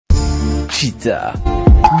Cheetah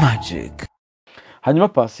Magic. Hanyuma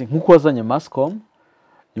Pasi nkuko wazanye Mascom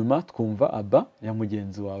nyuma twumva aba ya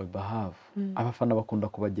mugenzi wawe Bahavu. Abafana bakunda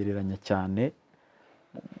kubagereranya cyane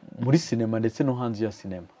muri sinema ndetse no hanze ya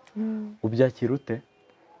sinema. Ubyakira ute?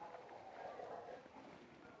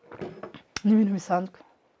 Ni ibintu bisanzwe.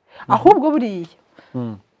 Ahubwo buriya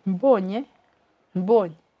mbonye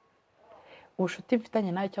ubushuti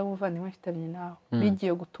mfitanye nawe cyangwa ubuvandimwe mfitanye nawe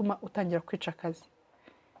bigiye gutuma utangira kwica akazi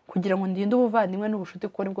kugira ngo ndinde ubuvandimwe n'ubushuti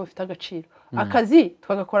kuko nibwo bifite agaciro. Akazi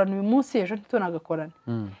twagakorana uyu munsi ejo ntitunagakorana,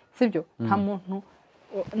 sibyo? Nta muntu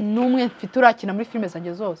n'umwe mfite urakina muri filime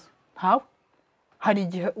zanjye zose, ntawe. Hari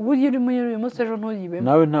igihe uri muri uyu munsi ejo ntuyibemo.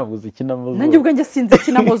 Nawe ntabwo uzikinamo zose. Nanjye ubwanjye sinzi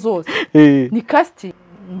kinamo zose. Ni casting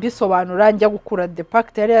mbisobanura njya gukura The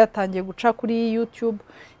Pact yari yatangiye guca kuri YouTube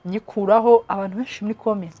nyikuraho abantu benshi muri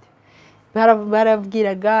comment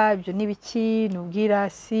barabwiraga ibyo nibiki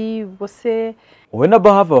n'ubwirasi bose. Wowe na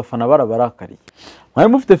Bahavu abafana barabarakariye.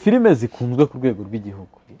 Mwari mufite filime zikunzwe ku rwego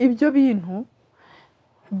rw'igihugu. Ibyo bintu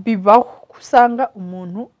bibaho kusanga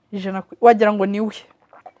umuntu ijana wagira ngo niwe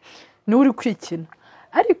uri kwikina,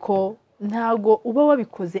 ariko ntago uba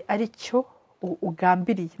wabikoze ari cyo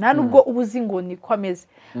ugambiriye, nta nubwo ubuzi ngo niko ameze.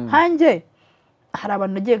 Hanjye hari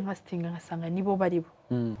abantu nagiye nkastinga nkasanga nibo baribo.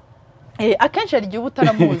 Akenshi hari igihe uba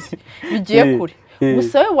utaramuzi bigiye kure,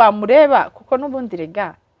 gusa we wamureba kuko n'ubundi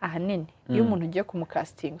rega ahanini iyo umuntu ugiye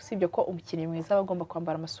kumukastinga usibye ko umukinnyi mwiza aba agomba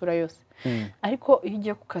kwambara amasura yose, ariko iyo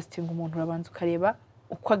ugiye kukastinga umuntu urabanza ukareba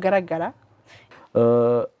uko agaragara.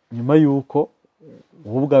 Nyuma y'uko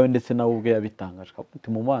wowe ubwawe ndetse nawe ubwe yabitangaje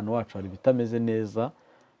ati mu mwana wacu hari bitameze neza,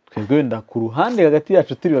 twebwe wenda ku ruhande hagati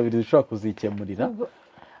yacu turi babiri dushobora kuzikemurira,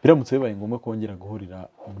 biramutse bibaye ngombwa kongera guhurira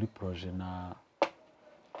muri projet na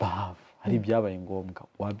Bahavu, hari ibyabaye ngombwa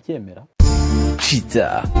wabyemera?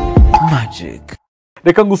 Cheetah Magic.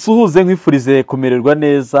 Reka ngusuhuze nkwifurize kumererwa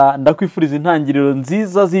neza, ndakwifuriza intangiriro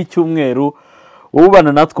nziza z'icyumweru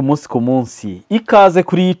ubana natwe umunsi ku munsi. Ikaze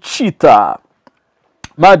kuri Cheetah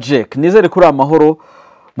Magic. Nizere kuri amahoro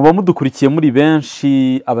muba mudukurikiye muri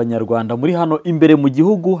benshi, abanyarwanda muri hano imbere mu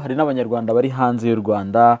gihugu, hari n'abanyarwanda bari hanze y'u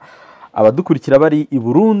Rwanda, abadukurikira bari i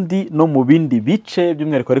Burundi no mu bindi bice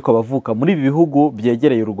by'umwihariko ariko abavuka muri ibi bihugu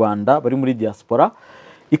byegereye u Rwanda bari muri diaspora.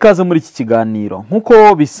 Ikaze muri iki kiganiro.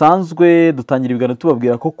 Nkuko bisanzwe dutangira ibiganiro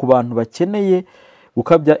tubabwira ko ku bantu bakeneye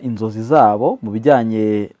gukabya inzozi zabo mu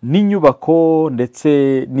bijyanye n'inyubako ndetse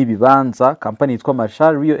n'ibibanza, kampani yitwa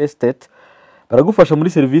Marshall Real Estate baragufasha muri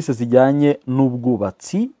serivisi zijyanye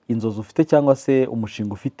n'ubwubatsi, inzozi ufite cyangwa se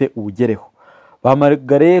umushinga ufite uwugereho.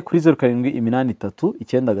 Bahamagare kuri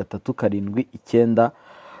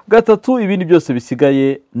 0783937993, ibindi byose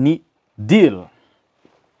bisigaye ni deal.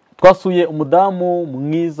 Twasuye umudamu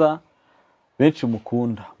mwiza benshi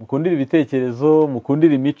mukundira ibitekerezo,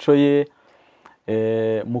 mukundira imico ye,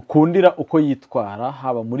 mukundira uko yitwara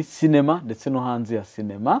haba muri sinema ndetse no hanze ya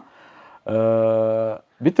sinema.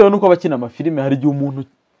 Bitewe nuko bakina amafilime, hari igihe umuntu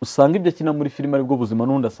usanga ibyo akina muri filime aribwo buzima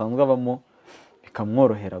n'undi asanzwe abamo,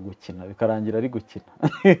 bikamworohera gukina bikarangira ari gukina.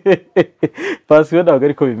 Pasi we ntabwo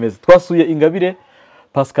ariko bimeze. Twasuye Ingabire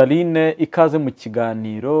Pascaline, ikaze mu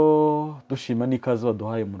kiganiro, dushima n'ikaze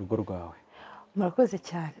waduhaye mu rugo rwawe. Murakoze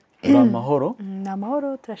cyane. Uri amahoro? Ni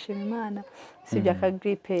amahoro, turashima Imana. Sibya ka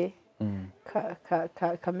gripe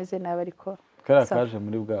kameze nabi ariko kara kaje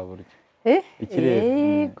muri bwa buryo.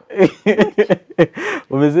 Ikirere.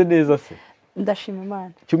 Umeze neza se? Ndashima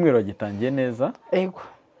Imana. Cyumweru wagitangiye neza? Yego.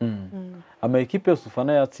 Ama equipe yose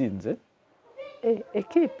ufana yatsinze?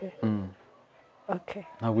 Equipe? Okay.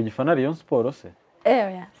 Ntabwo ugifana Rayon Sport se?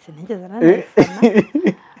 Oya, sinigeze nanifana.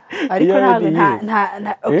 Ariko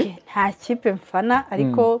nta kipe mfana,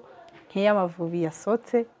 ariko nk'iy'Amavubi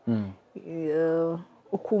yasotse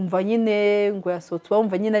ukumva nyine ngo yasotse,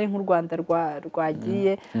 wumva nyine ari nk'u Rwanda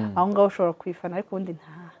rwagiye aho ngaho ushobora kwifana, ariko ubundi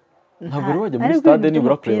ntabwo wajya muri stade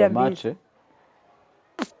nibura kureba match.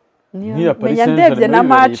 Niya ndebye na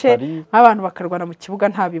match nk'abantu bakarwana mu kibuga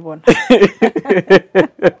ntabibona.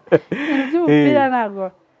 By'umupira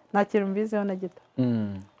ntago nta kintu mbizeho na gito.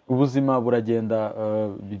 Ubuzima buragenda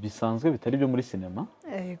bisanzwe bitari byo muri sinema?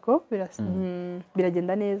 Yego,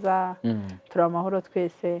 biragenda neza, turi amahoro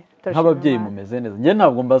twese. Nk'ababyeyi mumeze neza? Njye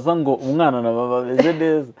ntabwo mbaza ngo umwana na baba bameze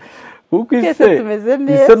neza, kuko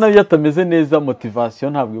ise nayo atameze neza,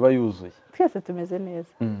 motivation ntabwo iba yuzuye. Twese tumeze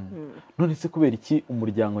neza. None se kubera iki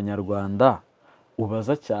umuryango nyarwanda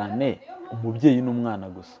ubaza cyane umubyeyi n'umwana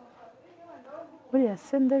gusa? Buriya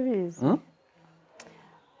se ndabizi.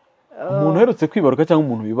 Umuntu uherutse kwibaruka cyangwa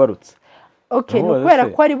umuntu wibarutse okay no kubera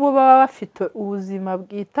ko ari bo baba bafite ubuzima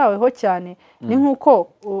bwitaweho cyane ni nkuko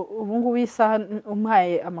ubu ngubu isaha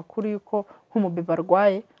umhaye amakuru yuko nk'umubebe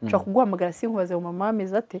arwaye nshaka kuguhamagara sinkubaze ngo mama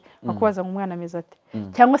ameze ate nkakubaza ngo umwana ameze ate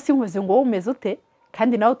cyangwa sinkubaze ngo wowe umeze ute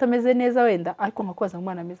kandi nawe utameze neza wenda ariko nkakubaza ngo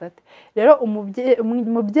umwana ameze ate rero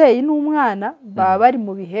umubyeyi n'umwana baba bari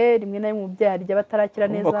mu bihe rimwe na rimwe umubyeyi arya batarakira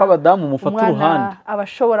neza uko abadamu mufata uruhande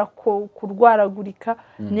abashobora kurwaragurika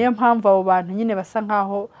niyo mpamvu abo bantu nyine basa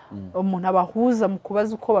nkaho umuntu abahuza mu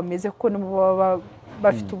kubaza uko bameze ko baba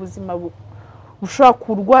bafite ubuzima bushobora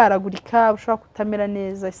kurwaragurika bushobora kutamera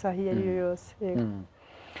neza isaha iyo ari yo yose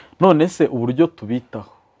none se uburyo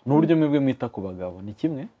tubitaho n'uburyo mwebwe mwita ku bagabo ni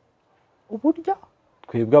kimwe uburyo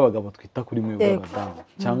twebwe abagabo twita kuri mwebwe abadamu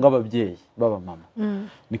cyangwa ababyeyi b'abamama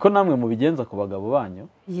niko namwe mubigenza ku bagabo banyu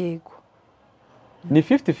yego ni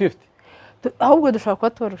 50-50 ahubwo dushobora kuba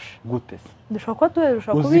torosha gute dushobora kuba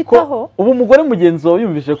torosha kubitaho ubu umugore mugenzi wawe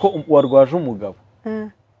yumvise ko warwaje umugabo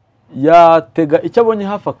yatega icyo abonye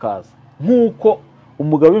hafi akaza nk'uko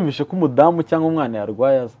umugabo yumvise ko umudamu cyangwa umwana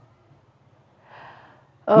yarwaye aza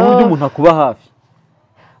n'uburyo umuntu akuba hafi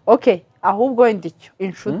okay ahubwo wenda icyo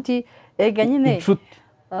inshuti ega nyine inshuti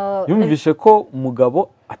yumvise ko umugabo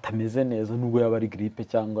atameze neza nubwo yaba ari gripe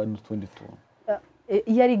cyangwa n'utundi tuntu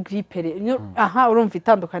iyo ari gripe aha urumva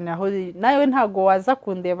itandukanye aho nawe ntago waza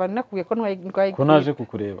kundeba nakubwiye ko ndwaye ko naje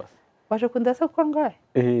kukureba waje kundeba se ko ndwaye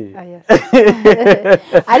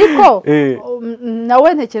ariko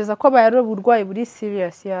nawe ntekereza ko aba ari uburwayi buri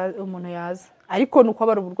serious umuntu yaza ariko nuko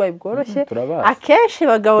aba ari uburwayi bworoshye akenshi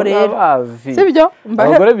bagabo rero sibyo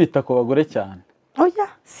abagore bita ku bagore cyane oya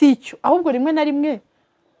si icyo ahubwo rimwe na rimwe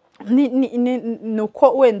ni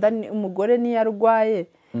uko wenda umugore niyo arwaye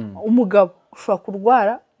umugabo ushobora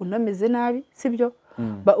kurwara unameze nabi sibyo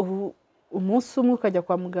umunsi umwe ukajya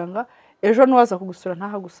kwa muganga ejo n'uwaza kugusura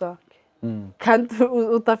ntahagusange kandi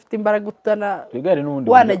utafite imbaraga utana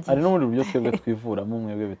wanagiye hari n'ubundi buryo twebwe twivuramo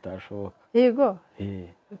mwebwe bitashoboka yego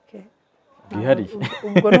bwihariye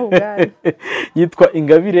ubwo ni ubwari yitwa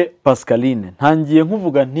Ingabire Pascaline ntangiye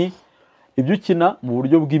nkuvuga nti ibyo ukina mu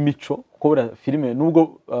buryo bw'imico kuko filime nubwo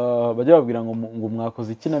bajya babwira ngo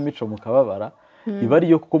mwakoze ikinamico mukababara iba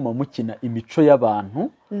ariyo kuko mukina imico y'abantu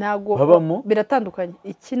babamo biratandukanye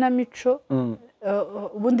ikinamico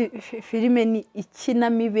ubundi filime ni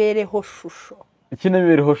ikinamibereho shusho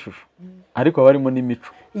ariko barimo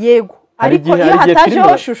n'imico yego ariko iyo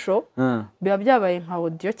hatajeho shusho biba byabaye nka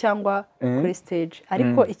audio cyangwa kuri stage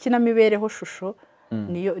ariko ikinamibereho shusho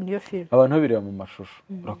niyo filime abantu babireba mu mashusho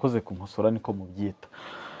urakoze kumusora niko mubyita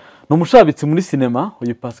ni umushabitsi muri sinema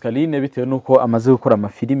uyu Pascaline bitewe n'uko amaze gukora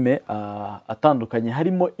amafilime atandukanye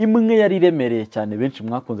harimo imwe yari iremereye cyane benshi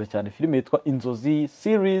mwakunze cyane filime yitwa Inzozi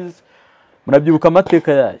series murabyibuka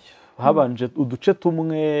amateka yayo habanje uduce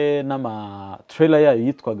tumwe n'amatrailer yayo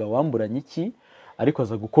yitwaga Wamburanye iki ariko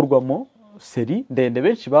aza gukorwamo seri ndende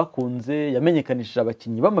benshi bakunze yamenyekanishije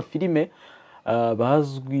abakinnyi b'amafilime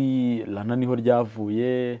bazwi Lana niho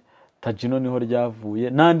ryavuye Tajino niho ryavuye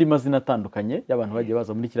n'andi mazina atandukanye y'abantu bagiye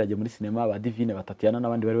baza muri kirage muri sinema ba Divine Batatiana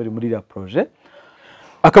n'abandi bari muri iriya projet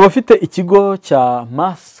akaba afite ikigo cya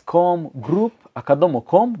Masscom Group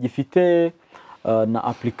 @com gifite na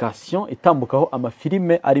application itambukaho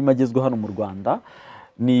amafilime ari magezweho hano mu Rwanda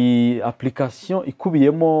ni application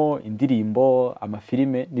ikubiyemo indirimbo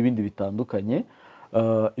amafilime n'ibindi bitandukanye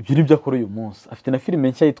ibyo nibyo akora uyu munsi afite na filime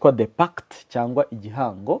nshya yitwa The Pact cyangwa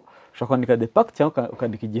Igihango ushobora kwandika The Pact cyangwa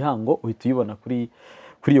ukandika Igihango uhita uyibona kuri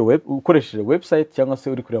iyo web ukoresheje website cyangwa se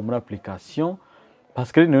uri kureba muri application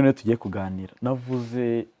Pascaline niyo tugiye kuganira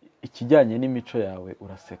navuze ikijyanye n'imico yawe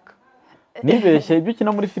uraseka nibeshye ibyo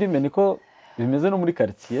ukina muri filime niko bimeze no muri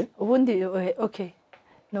quartier ubundi okay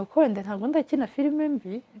nuko wenda ntabwo ndakina filime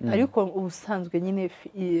mbi ariko ubusanzwe nyine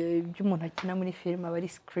ibyo umuntu akina muri filime aba ari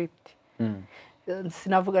script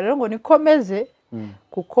sinavuga rero ngo nikomeze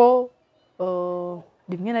kuko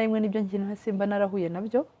rimwe na rimwe nibyo nkina simba narahuye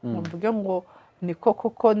nabyo mvuge ngo niko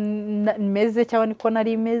koko meze cyangwa niko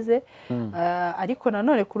nari meze ariko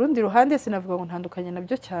nanone ku rundi ruhande sinavuga ngo ntandukanye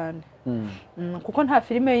nabyo cyane kuko nta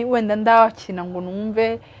filime wenda ndakina ngo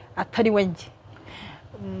numve atari we njye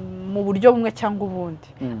mu buryo bumwe cyangwa ubundi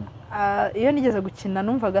iyo nigeze gukina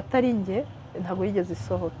numvaga atari njye ntabwo yigeze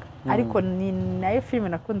isohoka ariko ni nayo filime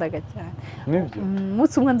nakundaga cyane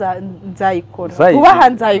umunsi umwe nzayikora kubaha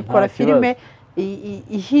nzayikora filime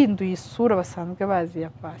ihinduye isura basanzwe bazi ya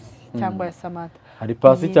Pasi cyangwa ya Samantha hari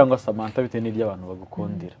Pasi cyangwa Samantha bitewe n'ibyo abantu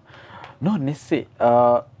bagukundira none se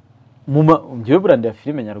ngewe burandi ya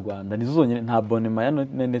filime nyarwanda nizo zonyine nta bonema ya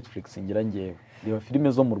Netflix ngira ngewe reba filime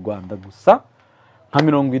zo mu Rwanda gusa nka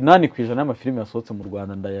 80% y'amafilime yasohotse mu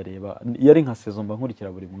Rwanda ndayareba yari nka saison mba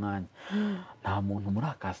nkurikira buri mwanya nta muntu muri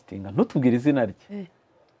castinga ntutubwire izina rye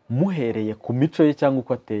muhereye ku mico ye cyangwa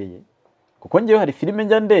uko ateye kuko ngewe hari filime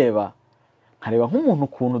njya ndeba nkareba nk'umuntu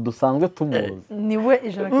ukuntu dusanzwe tumuzi niwe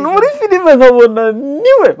ijana muri filime nkabona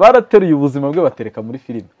niwe barateruye ubuzima bwe batereka muri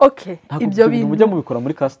filime ibyo bintu mujya mubikora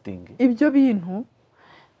muri casting ibyo bintu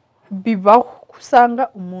bibaho usanga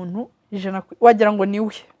umuntu ijana wagira ngo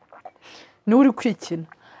niwe uri kwikina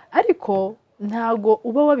ariko ntago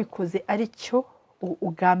uba wabikoze ari cyo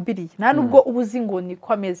ugambiriye nta nubwo uba uzi ngo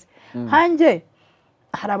niko ameze hanjye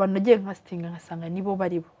hari abantu nagiye nkasitinga nkasanga nibo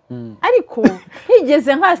baribo ariko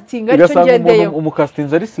ntigeze nkasitinga aricyo ngendeyeho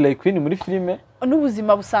umukasitinzi ari Slay Queen muri filime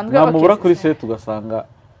n'ubuzima busanzwe namubura kuri set ugasanga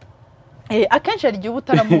akenshi hari igihe uba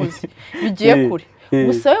utaramuzi bigiye kure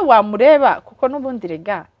gusa we wamureba kuko n'ubundi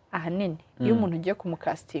rega ahanini iyo umuntu ugiye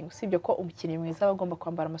kumukasitinga usibye ko umukinnyi mwiza aba agomba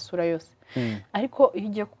kwambara amasura yose ariko iyo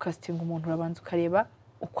ugiye kukasitinga umuntu urabanza ukareba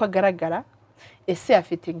uko agaragara ese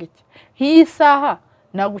afite ngiki nk'iyi saha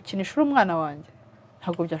nagukinisha umwana wanjye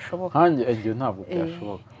ntabwo byashoboka hanjye agiye ntabwo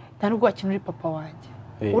byashoboka nta nubwo wakina uri papa wanjye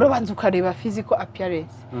urabanza ukareba physical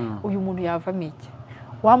appearance uyu muntu yavamo iki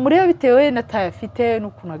wamureba bitewe na taye afite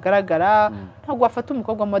n'ukuntu agaragara ntabwo wafata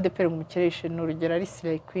umukobwa wa modepere ngo umukereshe n'urugero ari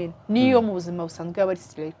Slay Queen niyo mu buzima busanzwe yaba ari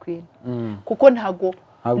Slay Queen kuko ntabwo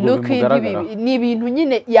ni ibintu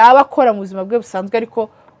nyine yaba akora mu buzima bwe busanzwe ariko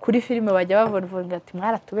kuri filime bajya bavuga ati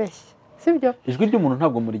mwaratubeshye sibyo ijwi ry'umuntu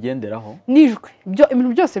ntabwo murigenderaho nijwe ibintu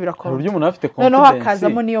byose birakora uburyo umuntu afite confidence noneho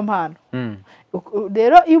hakazamo niyo mpano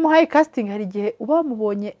rero iyo umuhaye casting hari igihe uba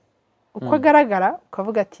wamubonye uko agaragara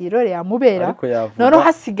ukavuga ati rero yamubera noneho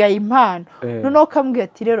hasigaye impano noneho ukamubwira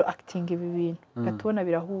ati rero acting ibi bintu gatubona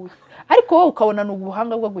birahuye ariko wowe ukabona ni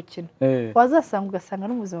ubuhanga bwo gukina wazasanga ugasanga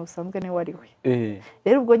n'ubuzima busanzwe niwe wari we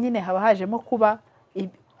rero ubwo nyine haba hajemo kuba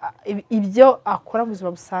ibyo akora mu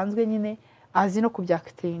buzima busanzwe nyine azi no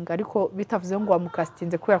kubyakitinga ariko bitavuze ngo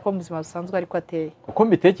wamukasitinze kubera ko mu buzima busanzwe ariko ateye uko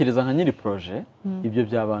mbitekereza nka nyiri projet ibyo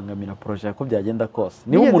byabangamira projet ko byagenda kose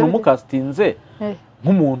niba umuntu umukasitinze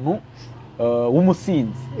nk'umuntu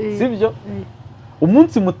w'umusinzi sibyo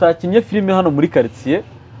umunsi mutakinye filime hano muri quartier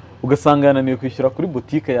ugasanga yananiwe kwishyura kuri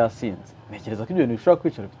boutique yasinze ntekereza ko ibyo bintu bishobora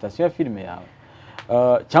kwica reputation ya filime yawe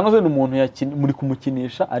cyangwa se n'umuntu muri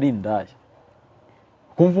kumukinisha ari indaya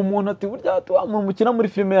kumva umuntu ati burya umuntu mukina muri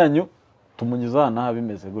filime yanyu tumunyuza hano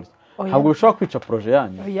bimeze gutya ntabwo bishobora kwica projet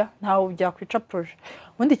yanyu ntawe byakwica projet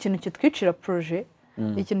ubundi ikintu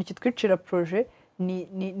kitwicira projet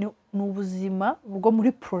ni ubuzima bwo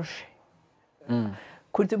muri projet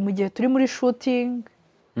mu gihe turi muri shooting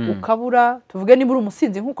ukabura tuvuge niba uri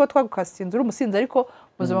umusinzi nk'uko twagukasitinze uri umusinzi ariko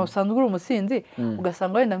mu buzima busanzwe uri umusinzi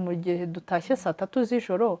ugasanga wenda mu gihe dutashye saa 3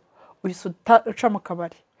 z'ijoro uca mu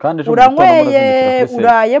kabari uranyweye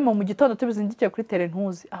urayemo mu gitondo tubizindikiye kuri tele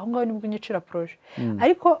ntuzi aho ngaho nibwo unyicira projet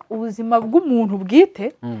ariko ubuzima bw'umuntu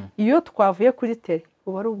bwite iyo twavuye kuri tele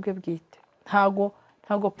uba ari ubwe bwite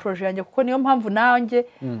ntago projet yanjye kuko niyo mpamvu nanjye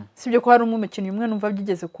sibye ko hari umukinnyi umwe numva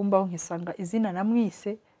byigeze kumbaho nkisanga izina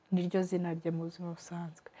namwise niryo zina rye mu buzima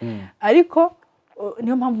busanzwe ariko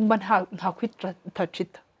niyo mpamvu mba nta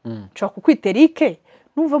kwitacita nshobora kukwita Eric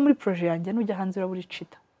numva muri projet yanjye nujya hanze urabura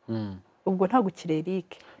icita ubwo ntago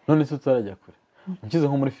kirerike none se tutarajya kure nkize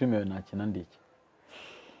nko muri filime yawe nakina ndiki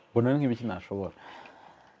mbona nk'ibiki nashobora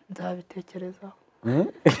nzabitekerezaho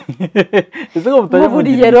ese ko mutaje mu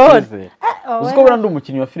gihe uzi ko burandi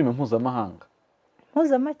umukinnyi wa filime mpuzamahanga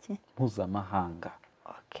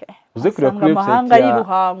uze kureba kuri website ya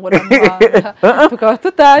Ruhango tukaba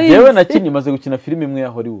tutabizi yewe nakinnye maze gukina filime imwe ya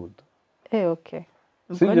Hollywood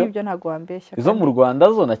ubwo nibyo ntago wambeshya izo mu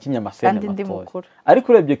Rwanda zo nakinnye amasene matoya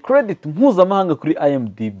ariko urebye credit mpuzamahanga kuri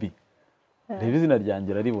IMDb reba izina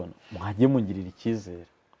ryanjye raribona mwagiye mungirira icyizere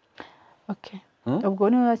ubwo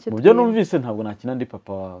niwe yakitwa mu byo numvise ntabwo nakina ndi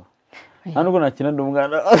papa wawe nta nubwo nakina ndi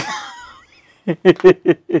umwana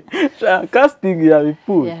casting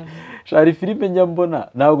yabipfuye shari filime njya mbona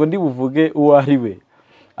ntabwo ndi buvuge uwo ari we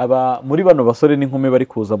aba muri bano basore n'inkumi bari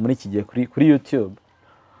kuza muri iki gihe kuri YouTube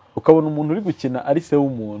ukabona umuntu uri gukina ari se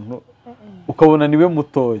w'umuntu ukabona niwe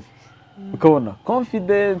mutoya ukabona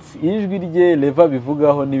confidence ijwi rye leva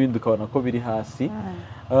bivugaho n'ibindi ukabona ko biri hasi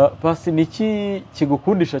pasi niki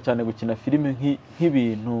kigukundisha cyane gukina filime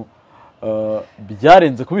nk'ibintu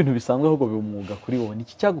byarenze ku bintu bisanzwe ahubwo bimwuga kuri wowe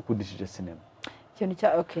niki cyagukundishije sinema ikintu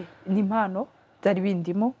ni impano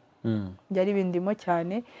byari bindimo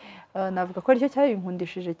cyane navuga ko aricyo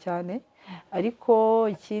cyabinkundishije cyane ariko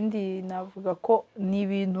ikindi navuga ko ni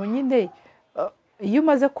ibintu nyine iyo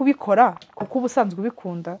umaze kubikora kuko ubusanzwe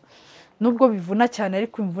ubikunda nubwo bivuna cyane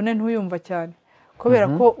ariko imvune ntuyumva cyane kubera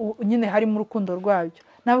ko nyine harimo urukundo rwabyo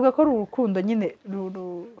navuga ko ari urukundo nyine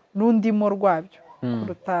n'undimo rwabyo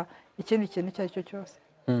kuruta ikindi kintu icyo ari cyo cyose.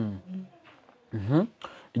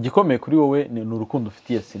 Igikomeye kuri wowe ni urukundo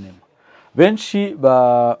ufitiye sinema. Benshi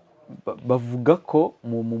bavuga ko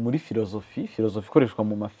muri filozofi ikoreshwa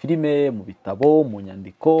mu mafilime, mu bitabo, mu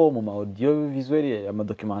nyandiko, mu ma audio visuel,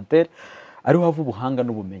 amadocumentaire, ariho hava ubuhanga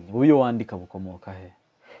n'ubumenyi. Wowe iyo wandika bukomoka he?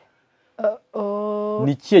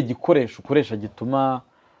 Ni ikihe gikoresho ukoresha gituma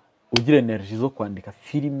ugira energy zo kwandika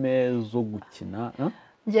filime, zo gukina?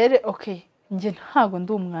 Njye ntabwo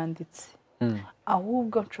ndi umwanditsi,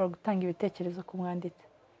 ahubwo nshobora gutanga ibitekerezo ku mwanditsi.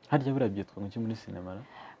 Harya buriya byitwa ngo muri sinema?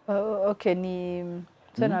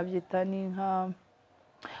 Ni nabyita ni nka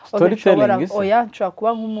storytelling. Nshobora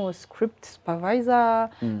kuba nk'umu script supervisor,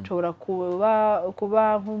 nshobora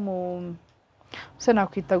kuba nk'umu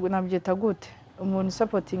nabyita gute, umuntu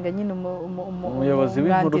supportinga nyine umuyobozi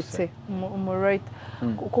w'inkuru se, umurayita,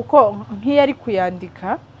 kuko nk'iyo ari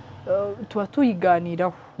kuyandika tuba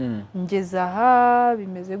tuyiganiraho, ngeze aha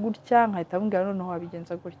bimeze gutya nkahita mbwira noneho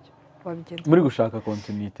wabigenza gutya. Muri gushaka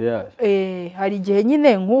continuité yayo. Hari igihe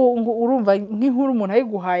nyine urumva nk'inkuru umuntu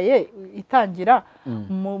ayiguhaye itangira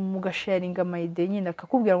mugasharinga amayide nyine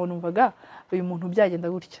akakubwira ngo numvaga uyu muntu byagenda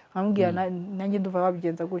gutya, nkambwira nanjye ndumva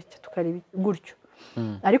babigenza gutya, tukareba gutyo.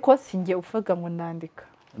 Ariko sinjye uvuga ngo ndandika.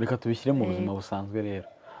 Reka tubishyire mu buzima busanzwe rero.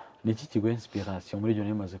 Ni iki kiguha inspiration muri ibyo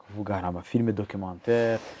nimaze kuvuga? Hari amafilme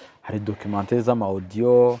documentaire, hari documentaire z'ama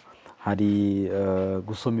audio, hari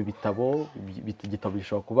gusoma ibitabo, igitabo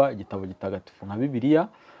gishobora kuba igitabo gitagatifu nka Bibiliya,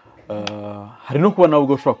 hari no kuba nawe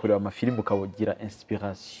ubwo ushobora kureba amafilime ukagira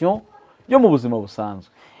inspiration yo mu buzima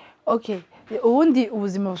busanzwe. Ubundi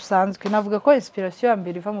ubuzima busanzwe navuga ko inspiration ya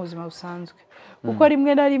mbere iva mu buzima busanzwe, kuko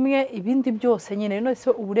rimwe na rimwe ibindi byose nyine none se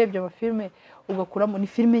uburebye amafilme ugakuramo ni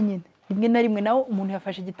filime nyine, rimwe na rimwe nawe umuntu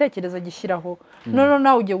yafashe igitekerezo agishyiraho,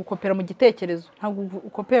 nawe ugiye gukopera mu gitekerezo, ntabwo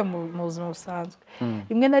ukopera mu buzima busanzwe.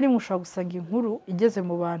 Rimwe na rimwe ushobora gusanga inkuru igeze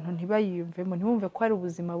mu bantu ntibayiyumvemo, ntibumve ko ari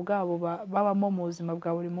ubuzima bwabo babamo mu buzima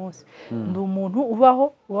bwa buri munsi. Ndi umuntu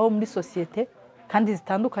ubaho muri sosiyete kandi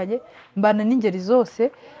zitandukanye, mbana n'ingeri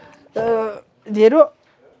zose, rero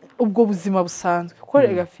ubwo buzima busanzwe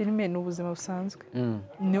gukorera filime ni ubuzima busanzwe,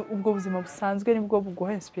 ubwo buzima busanzwe nibwo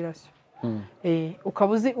buguha inspiration.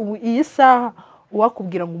 Ukaba uzi iyi saha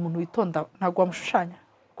uwakubwira ngo umuntu witonda ntabwo wamushushanya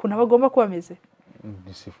ukuntu aba agomba kuba ameze.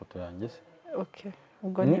 Ni ifoto yanjye se.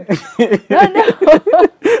 Ubwo ni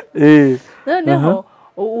noneho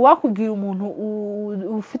uwakubwira umuntu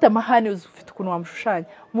ufite amahane ufite ukuntu wamushushanya.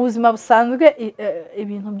 Mu buzima busanzwe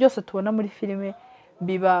ibintu byose tubona muri filime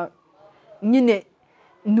biba nyine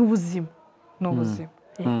n'ubuzima,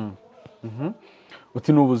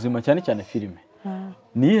 uti ni ubuzima cyane cyane filime.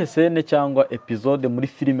 Ni iyihe scene cyangwa episode muri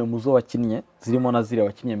filime muzo wakinnye zirimo na ziriya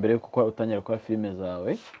wakinnye mbere kuko utangira gukora filime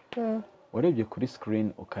zawe warebye kuri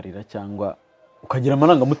screen ukarira cyangwa ukagira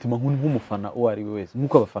amarangamutima nk'umufana uwo ari we wese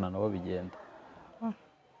nk'uko abafana nabo bigenda?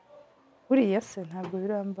 Buriya se ntabwo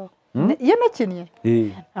birambaho iyo nakinnye,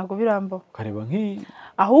 ntabwo birambaho. Ukareba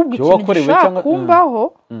ahubwo ikintu gishaka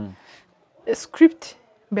kumbaho script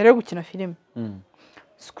mbere yo gukina filime.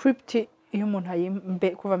 Script iyo umuntu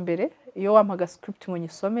kuva mbere iyo wampaga script ngo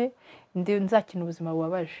nyisome nzakina ubuzima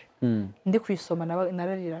bubabaje, ndi kuyisoma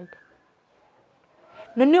narariraga.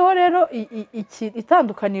 Noneho rero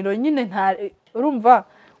itandukaniro nyine urumva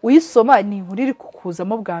uyisoma ni inkuru iri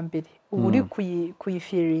kukuzamo bwa mbere, uba uri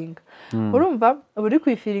kuyifiringa, urumva uba uri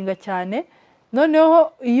kuyifiringa cyane.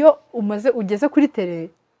 Noneho iyo ugeze kuri tele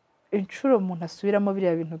inshuro umuntu asubiramo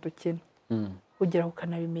biriya bintu dukina ugera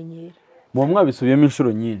ukanabimenyera. Muba mwabisubiyemo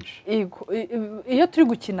inshuro nyinshi? Iyo turi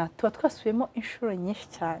gukina tuba twasubiyemo inshuro nyinshi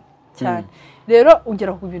cyane. Rero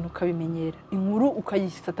ugera ku bintu ukabimenyera, inkuru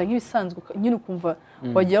ukayifata nk'ibisanzwe nyine ukumva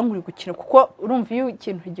wagira ngo uri gukina, kuko urumva iyo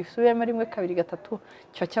ikintu gisubiyemo rimwe kabiri gatatu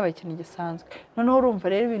kiba cyabaye ikintu gisanzwe. Noneho urumva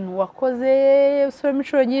rero ibintu wakoze usubiyemo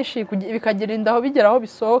inshuro nyinshi bikagera indaho bigera aho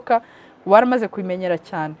bisohoka waramaze kubimenyera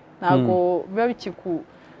cyane, ntabwo biba bikiku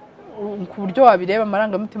ku buryo wabireba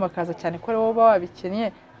amarangamutima akaza cyane ko wowe uba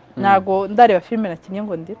wabikinnye. Ntabwo ndareba filime nakinnye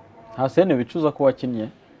ngo ndire. Nta scene bicuza ko wakinnye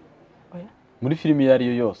muri filime iyo ari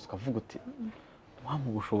yo yose ukavuga uti wampa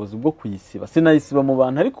ubushobozi bwo kuyisiba, sinayisiba mu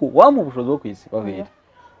bantu ariko wampa ubushobozi bwo kuyisiba bwira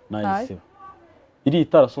nayisiba? Iri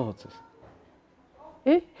itarasohotse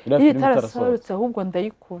se? Iri itarasohotse ahubwo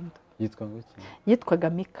ndayikunda. Yitwa ngo iki? Yitwaga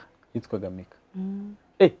Mika. Yitwaga Mika.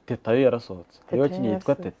 Teta yo yarasohotse. Iyo wakinnye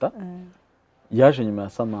yitwa Teta, yaje nyuma ya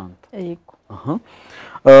Samantha. Yego.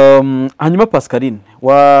 Hanyuma Pascaline,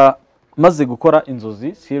 wamaze gukora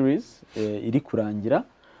Inzozi series iri kurangira,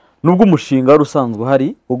 nubwo umushinga wari usanzwe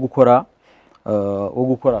uhari wo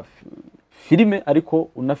gukora filime ariko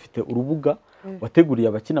unafite urubuga wateguriye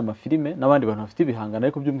abakina amafilime n'abandi bantu bafite ibihangano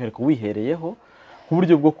ariko by'umwihariko wihereyeho ku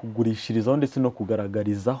buryo bwo kugurishirizaho ndetse no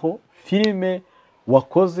kugaragarizaho filime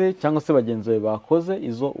wakoze cyangwa se bagenzi bawe bakoze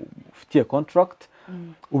izo ufitiye contract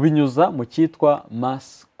ubinyuza mu cyitwa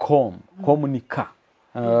mass communica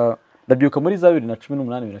ndabyuka muri za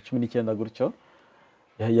 2018 2019 gutyo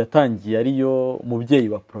yatangiye ariyo umubyeyi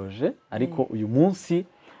wa projet ariko uyu munsi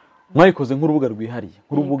mwayikoze nk'urubuga rwihariye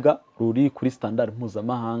nk'urubuga ruri kuri standard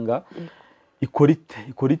mpuzamahanga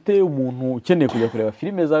ikorite umuntu ukeneye kujya kureba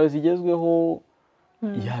filime zawe zigezweho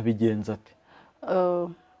yabigenza ate?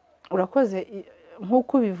 Urakoze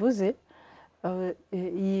nk'uko bivuze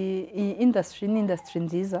iyi industry ni industry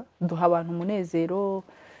nziza duha abantu umunezero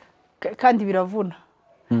kandi biravuna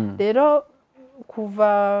rero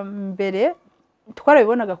kuva mbere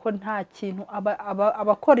twarabibonaga ko nta kintu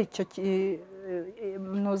abakora icyo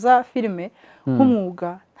noza filime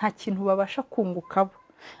nk'umwuga nta kintu babasha kungukabo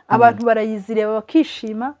abantu barayizireba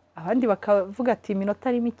bakishima abandi bakavuga ati iminota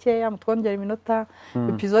ari mikeya mutwongera iminota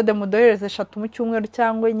episode mudohereze 3 mu cyumweru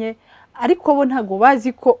cyangwa enye ariko bo ntago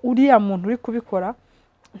bazi ko uriya muntu uri kubikora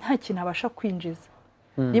nta kintu abasha kwinjiza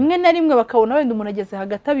rimwe na rimwe bakabona wenda umuntu ageze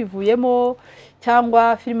hagati abivuyemo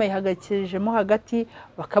cyangwa filime yihagakirijemo hagati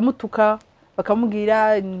bakamutuka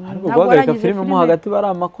bakamubwira ntabwo warangiza filime mo hagati bari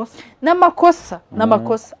n'amakosa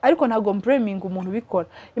ariko ntago blaming umuntu ubikora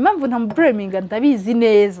impamvu nta blaming ndabizi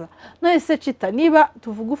neza none se cita niba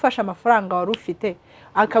tuvuga ufasha amafaranga wari ufite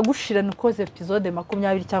akagushira nukoze episode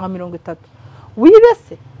 20 cyangwa 30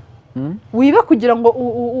 wibese wiba kugira ngo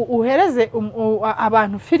uhereze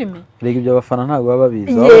abantu filime rega ibyo abafana ntabwo baba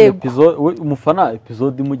babizi umufana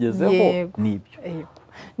episode imugezeho nibyo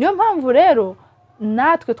niyo mpamvu rero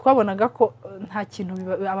natwe twabonaga ko nta kintu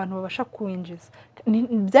abantu babasha kwinjiza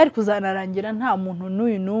byari kuzanarangira nta muntu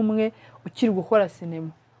n'uyu n'umwe ukiri gukora sinema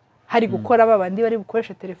hari gukora babandi bari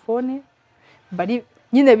gukoresha telefone bari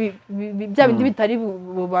nyine bya bindi bitari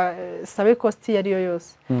bubasabe cost yari yo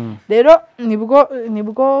yose rero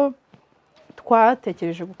nibwo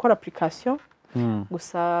twatekereje gukora application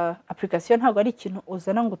gusa application ntabwo ari ikintu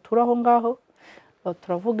uzana ngo turaho ngaho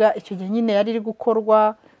turavuga icyo gihe nyine yari iri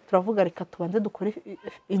gukorwa turavuga reka tubanze dukore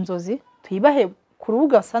inzozi tuyibahe ku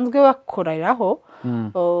rubuga basanzwe bakoreraho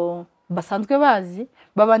basanzwe bazi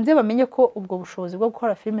babanze bamenye ko ubwo bushobozi bwo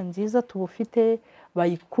gukora filime nziza tubufite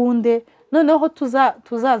bayikunde noneho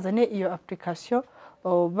tuzazane iyo application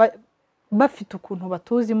bafite ukuntu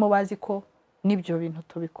batuzimo bazi ko n'ibyo bintu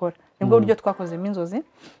tubikora nibwo buryo twakozemo inzozi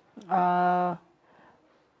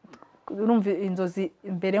urumva inzozi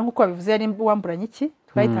mbere nk'uko babivuze yari wamburanye iki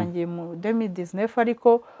twayitangiye mu 2019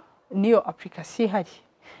 ariko niyo application ihari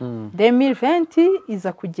 2020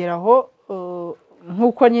 iza kugeraho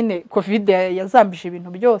nk'uko nyine covid yazambije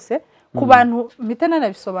ibintu byose ku bantu mpita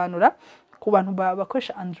nanabisobanura ku bantu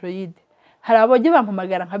bakoresha Android hari abajye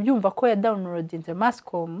bampamagara nkabyumva ko ya downloadinze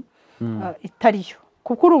Mascom itariyo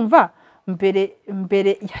kuko urumva mbere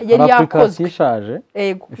yari yakozwe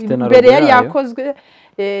mbere yari yakozwe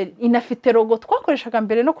inafite logo twakoreshaga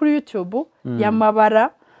mbere no kuri YouTube y'amabara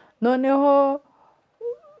noneho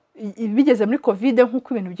bigeze muri covid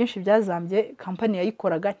nk'uko ibintu byinshi byazambye company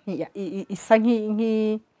yayikoraga isa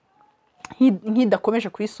nk'idakomeje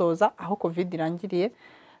kuyisoza aho covid irangiriye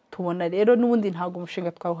tubona rero n'ubundi ntabwo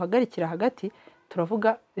umushinga twawuhagarikira hagati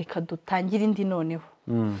turavuga reka dutangire indi noneho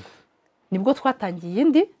nibwo twatangiye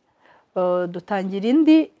indi dutangira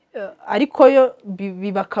indi ariko yo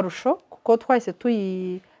biba karusho kuko twahise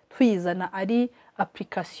tuyizana ari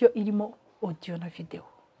application irimo audio na video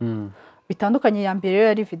bitandukanye ya mbere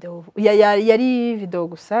yari video yari video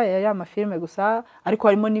gusa yari amafilme gusa ariko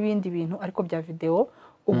harimo n'ibindi bintu ariko bya video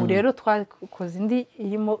ubu rero twakoze indi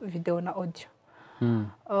irimo video na audio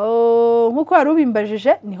nkuko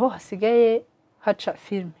warubimbajije niho hasigaye haca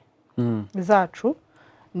filme zacu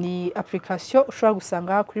ni application ushobora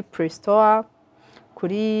gusanga kuri Play Store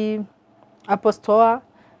kuri Apple Store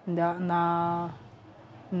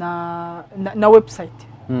na website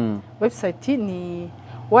website ni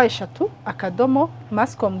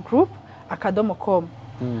y3@mascomgroup.com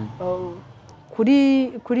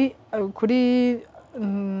kuri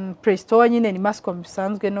Play Store nyine ni Mascom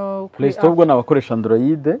bisanzwe no Play Store ubwo nabakoresha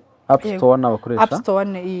Android App Store nabakoresha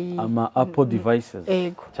ama Apple devices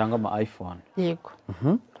cyangwa ama iPhone yego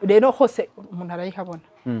rero hose umuntu arayihabona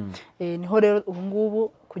niho rero ubu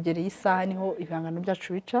ngubu kugera iyi saha niho ibihangano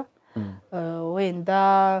byacu bica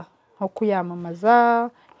wenda nko kuyamamaza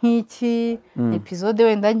nk'iki episode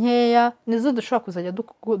wenda nkeya nizo dushobora kuzajya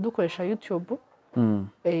dukoresha YouTube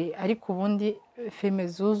ariko ubundi filme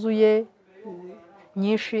zuzuye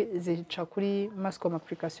nyinshi zica kuri Mascom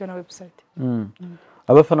application na website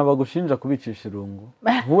abafana bagushinja kubicisha irungu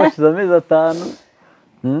nk'ubashize amezi 5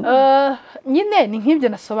 nyine ni nk'ibyo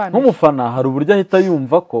nasobanuye nk'umufana hari uburyo ahita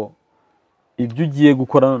yumva ko ibyo ugiye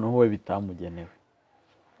gukora noneho we bitamugenewe.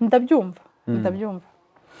 ndabyumva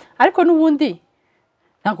ariko n'ubundi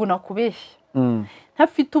ntabwo nakubeshya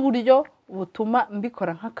ntafite uburyo butuma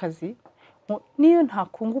mbikora nk'akazi niyo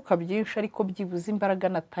ntakunguka byinshi ariko byibuze imbaraga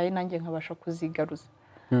nataye nanjye nkabasha kuzigaruza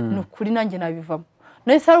ni ukuri nanjye nabivamo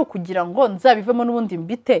nahise ari ukugira ngo nzabivemo n'ubundi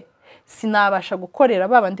mbite sinabasha gukorera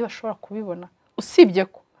babandi bashobora kubibona usibye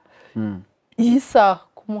ko iyi saha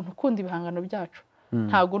ku muntu ukunda ibihangano byacu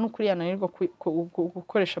ntabwo n'ukuri yananirwa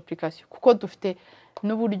gukoresha application kuko dufite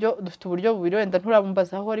uburyo bubiri wenda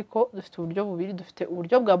nturabumbazaho ariko dufite uburyo bubiri dufite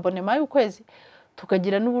uburyo bwa abonema y'ukwezi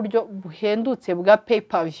tukagira n'uburyo buhendutse bwa pay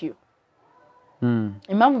per view.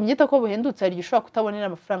 Impamvu mbyita ko buhendutse hari gishobora kutabonera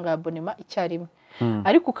amafaranga ya abonema icyarimwe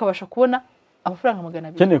ariko ukabasha kubona amafaranga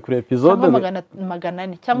 200 keneye kuri episode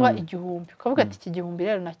 400 cyangwa 1000 ukavuga ati iki 1000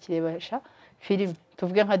 rero nakirebesha filime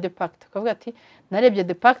tuvuge nka The Pact ukavuga ati narebye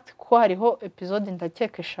The Pact kuko hariho episode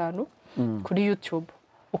ndakeka 5 kuri YouTube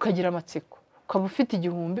ukagira amatsiko ukaba ufite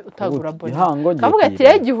 1000 utagura abonema ukavuga ati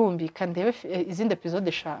rero 1000 kandebe izindi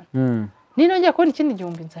episode 5 ninongera kubona ikindi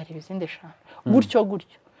 1000 nzareba izindi 5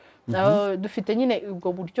 gutyo dufite nyine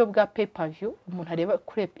ubwo buryo bwa pay per view umuntu areba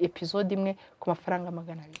kuri episode imwe ku mafaranga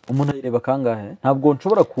 200 umuntu ayireba kangahe ntabwo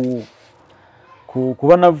nshobora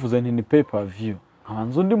kuba navuze nti ni pay per view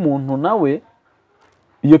hanze undi muntu nawe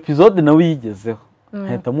iyo episode nawe yigezeho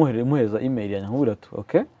hahita muheza email yanjye nkubwira ati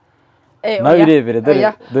okay nawe irebere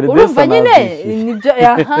dore urumva nyine nibyo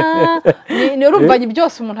ni urumva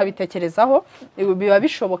byose umuntu abitekerezaho biba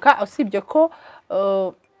bishoboka usibye ko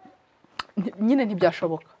nyine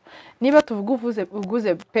ntibyashoboka niba tuvuga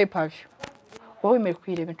uguze pay per view wowe wemeye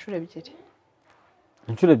kuyireba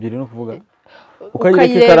inshuro ebyiri no kuvuga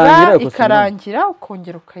ukayireba ikarangira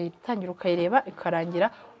ukongera ukayitangira ukayireba ikarangira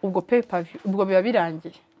ubwo pay per view ubwo biba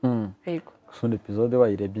birangiye yego sonde episode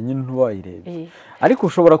wayirebye nyine ntuwayirebye ariko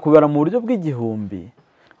ushobora kubara mu buryo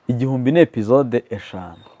bw'igihumbi ni episode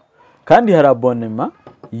 5 kandi hari abonema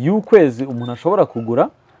y'ukwezi umuntu ashobora kugura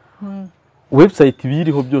website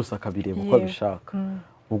biriho byose akabireba uko abishaka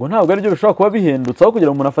ubwo ntabwo ari byo bishobora kuba bihendutse aho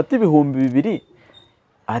kugira ngo umuntu afate 2,000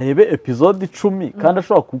 arebe episode 10 kandi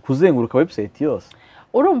ashobora kuzenguruka website yose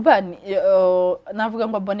urumva navuga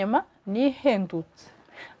ngo abonema ni hendutse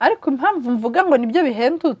ariko impamvu mvuga ngo nibyo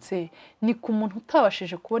bihendutse ni ku muntu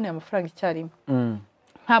utabashije kubona amafaranga icyarimwe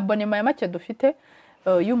nta abonema ya make dufite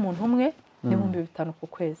y'umuntu umwe ni 5,000 ku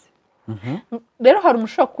kwezi rero hari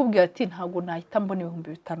umushobora kukubwira ati ntabwo nahita mbona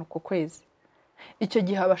 5,000 ku kwezi icyo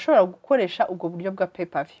gihe abashobora gukoresha ubwo buryo bwa pay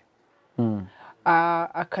per view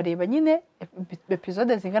akareba nyine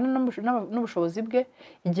episode zingana n'ubushobozi bwe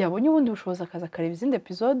igihe abonye ubundi bushobozi akaza akareba izindi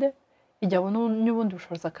episode igihe abonye ubundi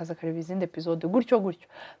bushobozi akaza akareba izindi episode gutyo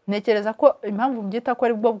ntekereza ko impamvu mbyita ko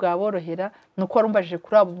ari bwo bwaborohera ni uko warumbajije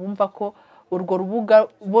kuri abo bumva ko urwo rubuga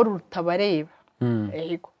bo rutabareba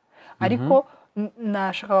yego ariko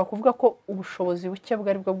nashakaga kuvuga ko ubushobozi buke bwo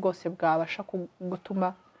ari bwo bwose bwabasha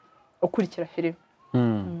gutuma ukurikira filime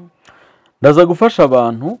ndaza gufasha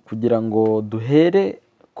abantu kugira ngo duhere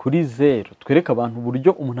kuri 0 twereke abantu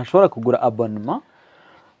uburyo umuntu ashobora kugura abonema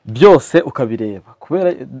byose ukabireba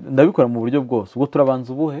kubera ndabikora mu buryo bwose ubwo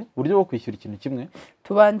turabanza ubuhe buryo bwo kwishyura ikintu kimwe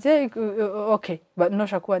tubanze okay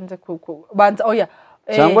noshaka kubanze banza oya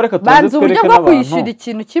cyangwa reka banza uburyo bwo kwishyura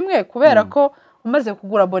ikintu kimwe kubera ko umaze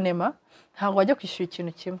kugura abonema ntabwo wajya kwishyura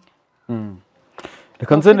ikintu kimwe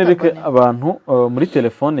reka nzenereke abantu muri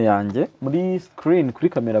telefone yanjye muri screen kuri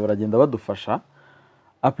kamera baragenda badufasha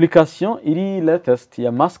application iri latest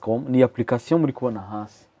ya Mascom ni application muri kubona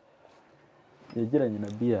hasi yegeranye na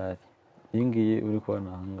BR iyi ngiyi uri kubona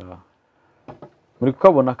ahangaha muri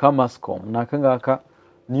kukabona ka Mascom naka ngaka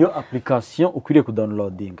niyo application ukwiriye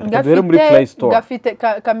kudownloadinga reka muri Play Store gafite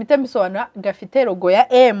kamite misobanura gafite logo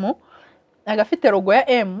ya M agafite logo ya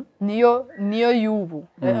M niyo y'ubu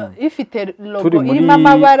ifite logo irimo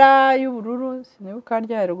amabara y'ubururu sinibuka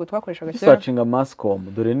rya logo twakoreshaga cyane searchinga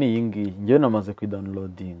Mascom dore ni iyi ngiyi ngiye namaze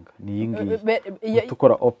kudownloadinga ni iyi ngiyi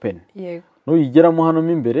tukora open yego nuyigeramo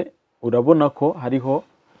hano imbere urabona ko hariho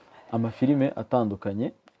amafilime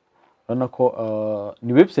atandukanye urabona ko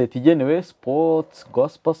ni website igenewe sports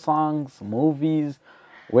gospel songs movies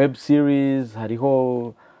web series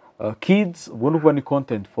hariho kids ubundi kuba ni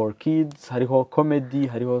content for kids hariho comedy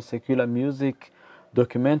hariho secular music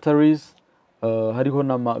documentaries hariho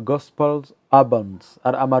na gospels albums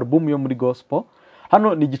amalbum yo muri gospel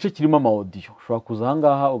hano ni igice kirimo ama audio ushobora kuza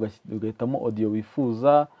ahangaha ugahitamo audio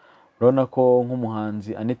wifuza urabona ko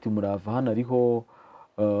nk'umuhanzi Annette Murava hano ariho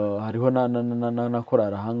hariho na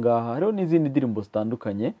korari ahangaha, hariho n'izindi ndirimbo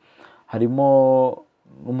zitandukanye, harimo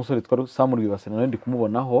n'umusore twari Sam Rwibase nawe ndi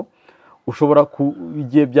kumubonaho. Ushobora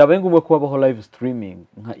igihe byabaye ngombwa ko habaho live streaming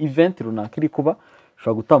nka event runaka iri kuba,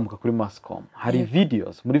 ushobora gutambuka kuri Mascom. Hari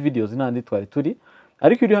videos, muri videos n'andi twari turi,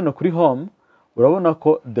 ariko iri hano kuri home urabona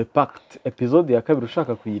ko The Pact episode ya kabiri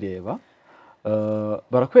ushaka kuyireba,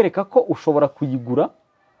 barakwereka ko ushobora kuyigura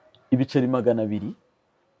ibiceri 200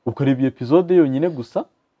 ukareba iyo episode yonyine gusa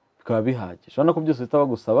bikaba bihagije. Urabona ko byose bitaba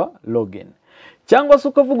gusaba login, cyangwa se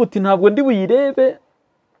ukavuga uti ntabwo ndi buyirebe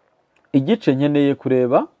igice, nkeneye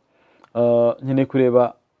kureba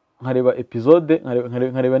nkareba episode,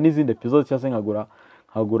 nkareba n'izindi episode, cyangwa se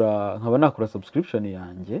nkaba nakora subscription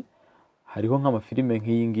yanjye. Hariho nk'amafilime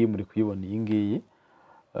nk'iyi ngiyi muri kuyibona, iyi ngiyi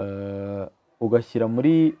ugashyira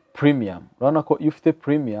muri premium. Urabona ko iyo ufite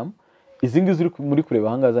premium, izi ngizi muri kureba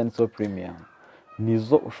ahangaha zanditseho premium,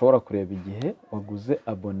 nizo ushobora kureba igihe waguze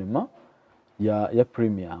abonema ya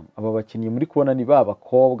premium. Aba bakinnyi muri kubona ni ba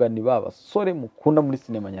bakobwa, ni ba basore mukunda muri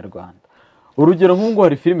sinema nyarwanda. Urugero nk'ubu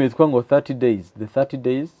hari filime yitwa ngo 30 days, the 30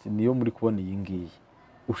 days niyo muri kubona iyi ngiyi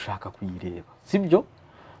ushaka kuyireba, sibyo?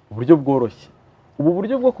 Uburyo bworoshye. Ubu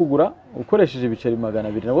buryo bwo kugura ukoresheje ibiceri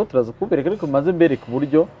 200 nabwo turaza kubereka, ariko maze mbereka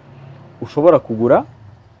uburyo ushobora kugura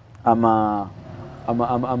ama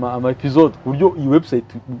episode, uburyo iyi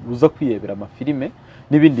website uza kwiyebera amafilime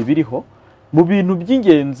n'ibindi biriho. Mu bintu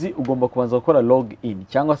by'ingenzi ugomba kubanza gukora log in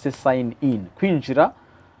cyangwa se sign in, kwinjira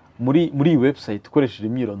muri iyi website ukoresheje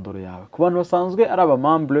imyirondoro yawe. Ku bantu basanzwe ari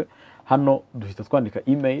abamamble, hano duhita twandika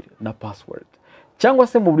email na password, cyangwa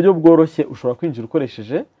se mu buryo bworoshye ushobora kwinjira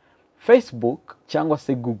ukoresheje Facebook cyangwa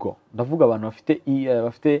se Google. Ndavuga abantu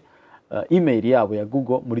bafite email yabo ya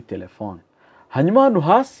Google muri telefone. Hanyuma hano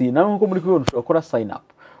hasi nawe nkuko muri kubibona ushobora gukora sign up.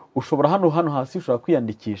 Ushobora hano hasi ushobora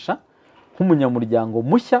kwiyandikisha nk'umunyamuryango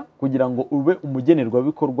mushya kugira ngo ube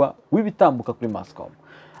umugenerwabikorwa w'ibitambuka kuri Mascom.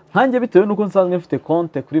 Nkanjye bitewe nuko nsanzwe mfite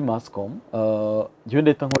konte kuri Mascom, njyewe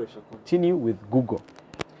ndahita nkoresha continue with Google.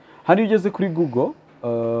 Hano ugeze kuri Google,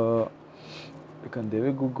 reka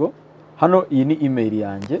ndebe Google. Hano iyi ni email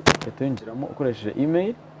yanjye, uhita winjiramo ukoresheje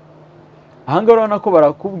email. Ahangaha urabona ko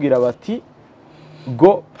barakubwira bati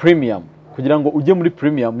go premium, kugira ngo ujye muri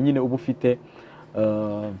premium nyine uba ufite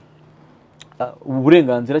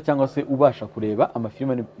uburenganzira cyangwa se ubasha kureba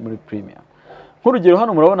amafilime muri premium. Nk'urugero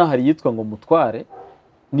hano murabona hari yitwa ngo Mutware,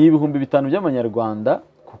 ni 5,000 by'amanyarwanda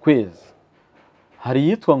ku kwezi. Hari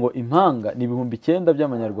yitwa ngo Impanga, ni 9,000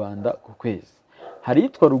 by'amanyarwanda ku kwezi. Hari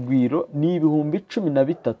yitwa Rugwiro, ni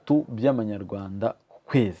 13,000 by'amanyarwanda ku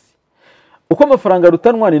kwezi. Uko amafaranga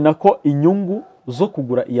rutanwa ni nako inyungu zo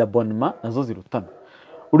kugura iyi abonema nazo zirutana.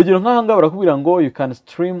 Urugero nk'ahanga barakubwira ngo you can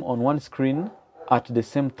stream on one screen at the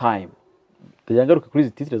same time. Ndayangaruka kuri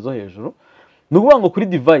izi titre zo hejuru. Nukuvuga ngo kuri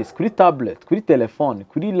device, kuri tablet, kuri telefone,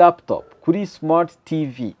 kuri laptop, kuri smart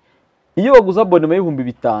TV, iyo waguze abonema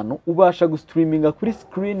y'5,000 ubasha gustreaminga kuri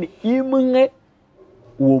screen imwe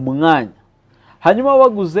uwo mwanya. Hanyuma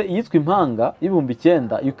waguze iyitwa Impanga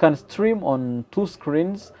y'9,000, you can stream on 2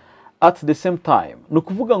 screens at the same time.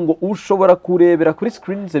 Nukuvuga ngo ushobora kurebera kuri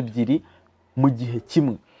screens ebyiri mu gihe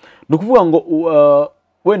kimwe. Nukuvuga ngo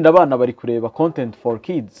wenda abana bari kureba content for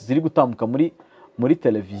kids ziri gutambuka muri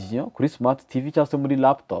televiziyo, kuri smart TV cyangwa se muri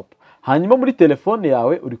laptop, hanyuma muri telefone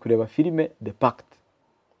yawe uri kureba filime The Pact.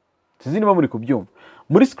 Sizi niba muri kubyumva.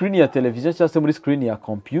 Muri screen ya televiziyo cyangwa se muri screen ya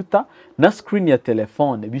computer na screen ya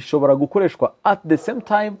telefone bishobora gukoreshwa at the same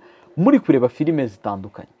time muri kureba filime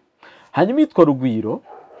zitandukanye. Hanyuma yitwa Rugwiro,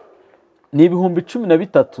 ni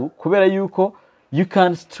 13,000 kubera yuko you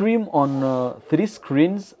can stream on 3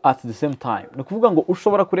 screens at the same time. Ni kuvuga ngo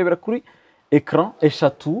ushobora kurebera kuri ecran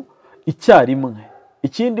eshatu icyarimwe.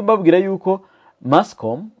 Ikindi mbabwira yuko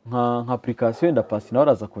Mascom nka application nda pasi nawe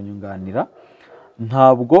araza kunyunganira,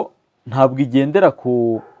 ntabwo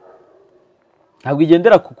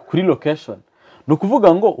igendera kuri location. No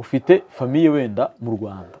kuvuga ngo ufite famille wenda mu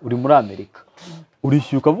Rwanda, uri muri Amerika,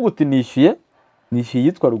 urishyuye ukavuga uti nishyuye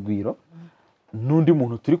yitwa Rugwiro, n'undi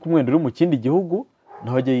muntu turi kumwe uri mu kindi gihugu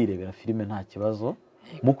naho ajya yirebera filime nta kibazo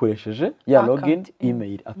mukoresheje ya login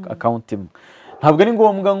email account imwe. Ntabwo ari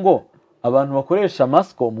ngombwa ngo abantu bakoresha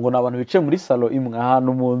Mascom ngo nabantu bicaye muri salon imwe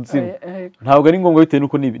ahantu mu nzu. Ntabwo ari ngombwa bitewe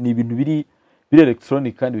nuko ni ibintu biri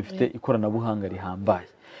electronic kandi bifite ikoranabuhanga rihambaye.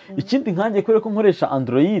 Ikindi nkanjye ko nkoresha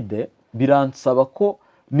Android, biransaba ko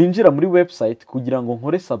ninjira muri website kugira ngo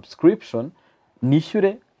nkore subscription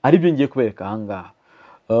nishyure, ari byo ngiye kubereka ahangaha.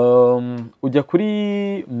 Ujya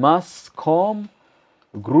kuri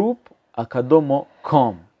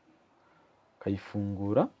mascomgroup.com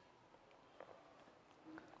kayifungura,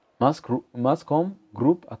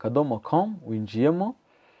 mascomgroup.com winjiyemo.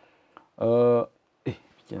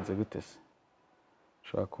 bigenze gute se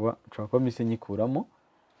nshobora kuba mise nyikuramo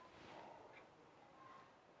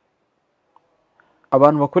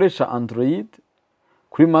abantu bakoresha Android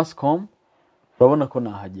kuri Mascom urabona ko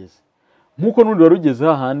nahageze nkuko n'undi wari ugeze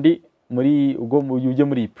hahandi muri ubwo ujye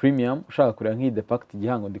muri premium ushaka kureba nk'iyi depact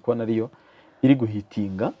igihango ndikubona ariyo iri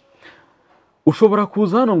guhitinga ushobora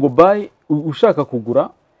kuza hano ngo buy ushaka kugura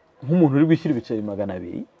nk'umuntu uri gushyira ibiceri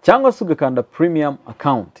 200 cyangwa se ugakanda premium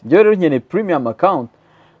account njyewe rero nkeneye premium account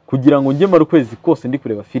kugira ngo njye mara ukwezi kose ndi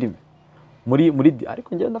kureba filime muri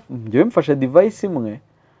ariko njyewe mfashe device imwe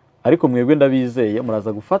ariko mwebwe ndabizeye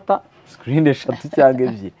muraza gufata screen 3 cyangwa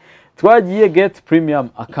 2 twagiye get premium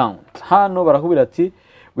account hano barakubwira ati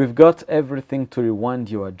we've got everything to rewind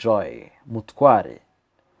your joy mutware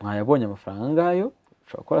mwayabonye amafaranga ngayo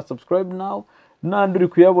ushobora gukora subscribe now nandi uri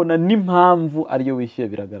kuyabona n'impamvu ariyo wishyuye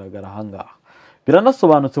biragaragara ahangaha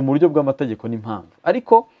biranasobanutse mu buryo bw'amategeko n'impamvu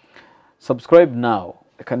ariko subscribe now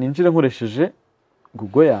reka ninjire nkoresheje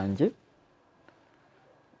Google yanjye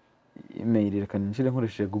email reka ninjire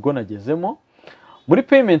nkoresheje Google nagezemo muri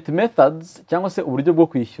payment methods cyangwa se uburyo bwo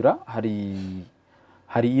kwishyura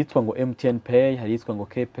hari yitwa ngo MTN Pay hari yitwa ngo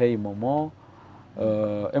KPay Momo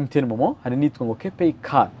MTN Momo hari nitwa ngo KPay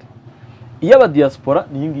card iyaba diaspora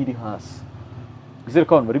ni iyi iri hasi bizere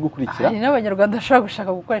ko abantu bari gukurikira hari n'abanyarwanda bashaka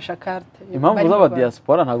gushaka gukoresha carte impamvu z'aba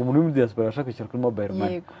diaspora ntabwo umuntu uri muri diaspora ashaka kwishyura kuri mobile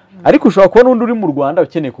money ariko ushobora kubona undi uri mu Rwanda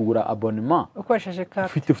ukeneye kugura abonnement ukoresheje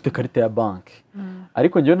carte ufite carte ya banki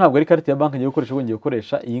ariko njyewe ntabwo ari carte ya banki ngiye gukoresha ngiye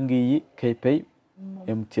gukoresha iyi ngiyi KPay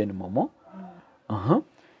MTN Momo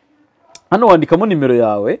hano wandikamo nimero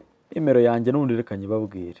yawe nimero yanjye n'ubundi reka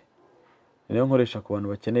nyibabwire niyo nkoresha ku bantu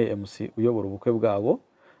bakeneye MC uyobora ubukwe bwabo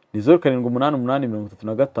ni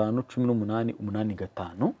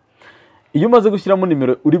 0788351885 iyo umaze gushyiramo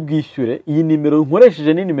nimero uri bwishyure iyi nimero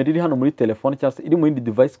nkoresheje ni nimero iri hano muri telefone cyangwa se iri mu yindi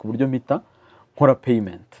device ku buryo mpita nkora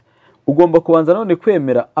payment ugomba kubanza none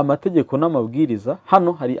kwemera amategeko n'amabwiriza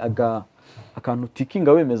hano hari akantu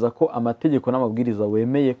tikinga wemeza ko amategeko n'amabwiriza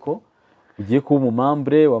wemeye ko ugiye kuba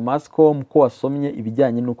umumambre wa Mascom ko wasomye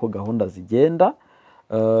ibijyanye n'uko gahunda zigenda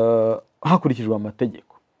hakurikijwe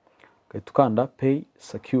amategeko ugahita ukanda pay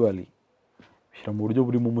securely bishyira mu buryo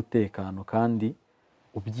burimo umutekano kandi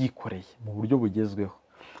ubyikoreye mu buryo bugezweho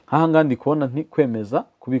nk'aha ngaha ndi kubona kwemeza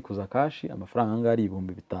kubikuza kashi amafaranga angahe ari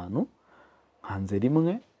 5,000 hanze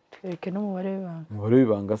rimwe reke n'umubare w'ibanga umubare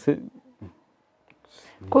w'ibanga se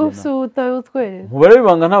ko usuta utwereza umubare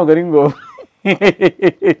w'ibanga ntabwo ari ngo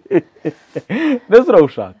ndetse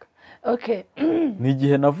urawushaka okay ni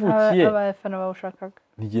igihe navukiye abafana bawushakaga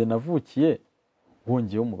ni igihe navukiye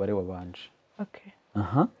wongeyeho umubare wabanje okay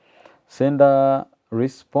send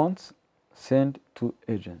response send to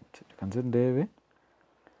agent reka nze ndebe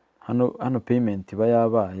hano payment iba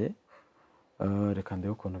yabaye reka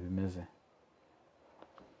ndebe ukuntu bimeze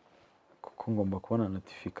kuko ngomba kubona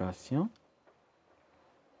notification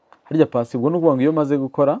harya pasi ubwo n'ukuvuga ngo iyo maze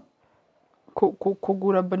gukora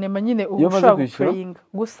kugura abonema nyine ushaka gutrayinga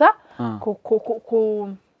gusa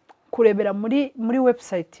kurebera muri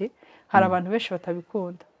website hari abantu benshi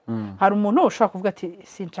batabikunda hari umuntu ushaka kuvuga ati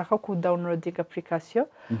sinshaka ku download application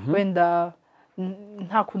wenda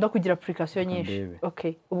ntakunda kugira application nyinshi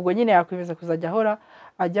okay ubwo nyine yakwemeza kuzajya ahora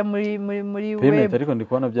ajya muri web ariko ndi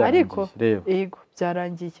kubona byarangiye reba yego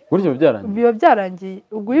byarangiye buryo byarangiye biba byarangiye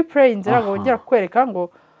ubwo iyo play inzira ngo wongera kwereka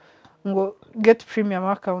ngo get premium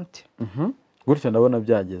account gutya ndabona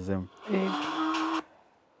byagezemo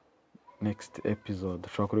next episode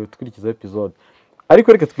ushobora kureba tukurikiza episode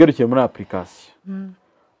ariko reka tugarukiye muri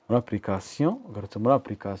application ugarutse muri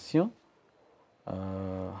application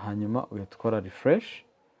hanyuma ugahita ukora refresh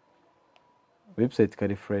website ka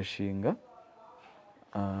refreshinga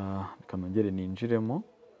kanongere ninjiremo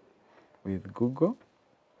with Google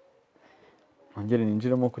nongere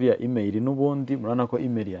ninjiremo kuri ya email n'ubundi murana ko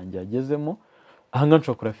email yanjye yagezemo ahanga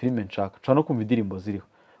nshobora kura filime nshaka nshobora no kumva indirimbo ziriho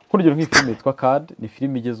kurugero nk'ifilime yitwa Card ni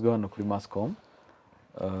filime igezweho hano kuri Mascom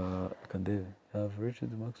kandebe have reached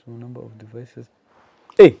the maximum number of devices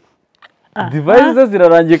devices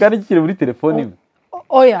zirarangiye kandi kiri muri telefone imwe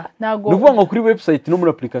oya nago nuvuga ngo kuri website no muri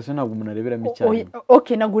application ntabwo umuntu areberamo icyarimwe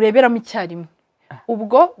okay nagureberamo icyarimwe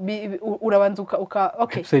ubwo urabanza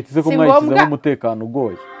okay website ze ko mwayishyizemo umutekano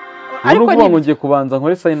ugoye ariko nuvuga ngo ngiye kubanza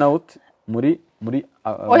nkore sign out muri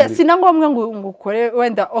oya sina ngombwa ngo ukore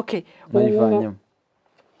wenda okay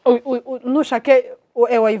nushake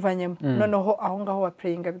wayivanyemo noneho aho ngaho wa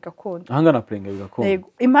playinga bigakunda ahanga na playinga bigakunda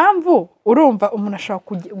impamvu urumva umuntu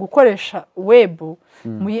ashaka gukoresha web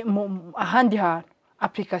ahandi hantu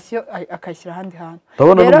application akayishyira ahandi hantu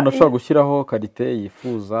ndabona n'umuntu ashaka gushyiraho karite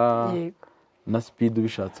yifuza na speed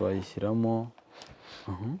ubishatse wayishyiramo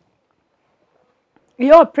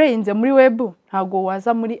iyo wapureyinze muri webu ntabwo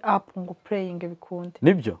waza muri apu ngo upureyinge bikunde.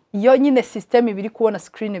 Nibyo iyo nyine sisiteme ibiri kubona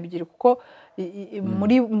sikirini ebyiri kuko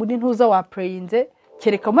muri ntuza wapureyinze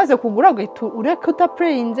kereka umaze kugura ugahita ureka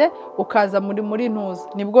utapureyinze ukaza muri ntuza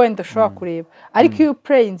nibwo wenda ushobora kureba ariko iyo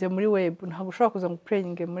upureyinze muri webu ntabwo ushobora kuza ngo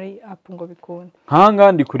upureyinge muri apu ngo bikunde.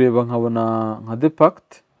 nk'ahangaha ndi kureba nkabona nka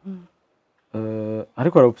depakiti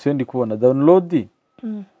ariko hari opsiyo ndi kubona dawunilodi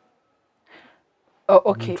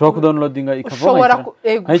ushobora kudawunilodinga ikavamo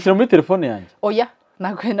nkayishyira muri telefone yanjye. Oya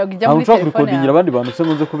ntabwo ijya muri telefone ushobora kurikodingira abandi bantu se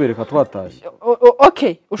nkunze kubereka twatashye.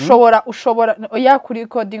 ushobora oya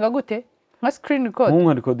kurikodinga gute nka sikirini rikodi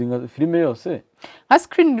nka rikodinga filime yose nka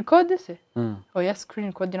sikirini rikodi se. Oya sikirini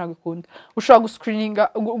rikodi ntabwo ikunda. ushobora gusikirininga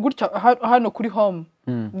gutya hano kuri home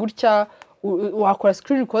gutya wakora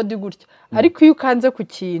sikirini rikodi gutya ariko iyo ukanze ku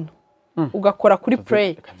kintu ugakora kuri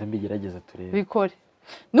pureyi bikore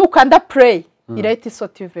nukanda pureyi irahita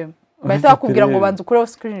isota ivemo bahita bakubwira ngo banza ukureho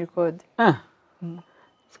sikirini rikodi.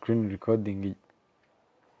 sikirini rikodingi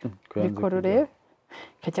bikora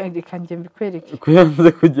urebe kanjye mbikwereke ko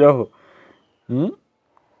yanze kujyaho.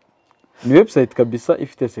 ni website kabisa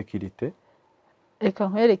ifite sekirite. reka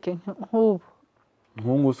nkwereke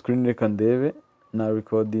nk'ubu sikirini reka ndebe na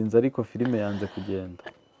rikodinze ariko filime yanze kugenda.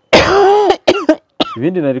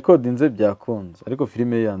 ibindi na rikodinze byakunze ariko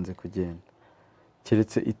filime yanze kugenda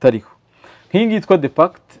keretse itariho. nk'iyi ngiyi yitwa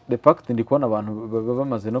depakiti ndi kubona abantu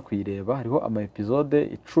bamaze no kuyireba. hariho ama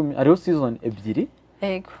episode 10 hariho season 2.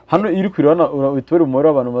 hano iri kwirana witubere umubare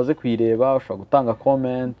w'abantu bamaze kuyireba. ushobora gutanga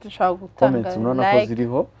comments urabona ko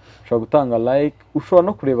ziriho. ushobora gutanga like. ushobora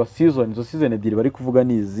no kureba season. izo season 2 bari kuvuga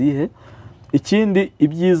ni izihe. ikindi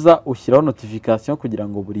ibyiza ushyiraho notification kugira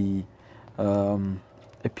ngo buri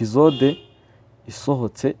episode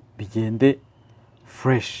isohotse bigende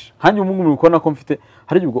fresh. hanyuma umuntu ukubona ko mfite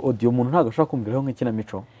hari ubwo audio umuntu ntabwo ashobora kumviraho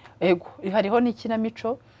nk'ikinamico. hariho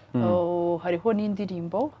n'ikinamico hariho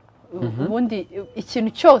n'indirimbo. ubundi ikintu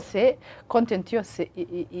cyose content yose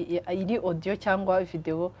iri audio cyangwa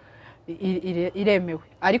video iremewe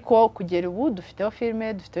ariko kugera ubu dufiteho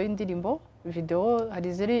filime dufiteho indirimbo video hari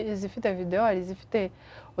izifite video hari izifite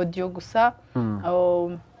audio gusa.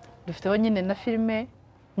 dufiteho nyine na filime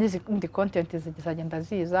n'izindi content zizagenda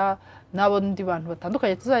ziza n'abandi bantu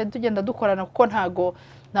batandukanye tuzajya tugenda dukorana kuko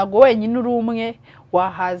ntago wenyine uri umwe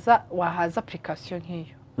wahaza application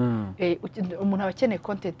nk'iyo. umuntu aba akeneye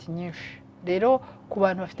content nyinshi rero ku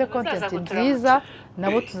bantu bafite content nziza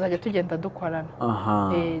nabo tuzajya tugenda dukorana.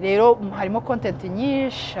 rero harimo content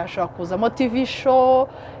nyinshi hashobora kuzamo TV show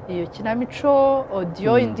iyo kinamico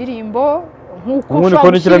audio indirimbo nk'uko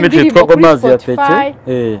ushobora gushyira indirimbo kuri Spotify.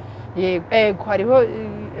 yego hariho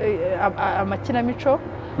amakinamico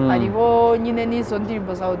hariho nyine n'izo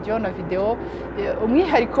ndirimbo za audio na video.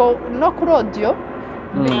 umwihariko no kuri audio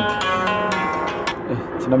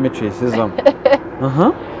kinamico yisizamo.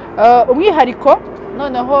 umwihariko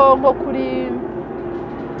noneho nko kuri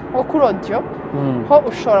audio ho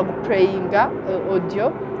ushobora gupureyinga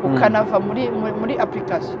audio ukanava muri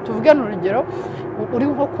application. tuvuge n'urugero uri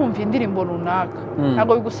nko kumva indirimbo runaka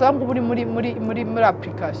ntabwo bigusaba ngo uri muri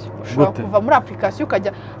application. ushobora kuva muri application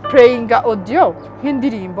ukajya pureyinga audio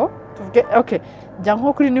nk'indirimbo. tuvuge jya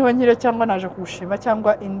nko kuri niho nkire cyangwa naje kugushima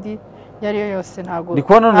cyangwa indi iyo ari yo yose ntabwo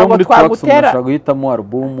twagutera. ushobora guhitamo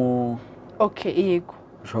alubumu. yego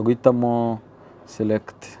ushobora guhitamo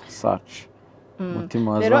select search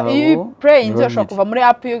umutima wa zahabu. rero iyo pureyinze ushobora kuva muri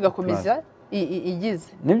app yo igakomeza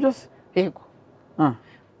igize nibyo se. yego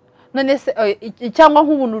none se cyangwa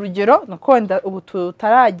nk'ubuntu urugero nakunda ubu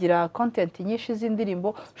tutaragira content nyinshi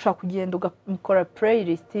z'indirimbo ushaka kugenda ugakora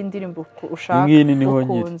playlist y'indirimbo ushaka. ngini niho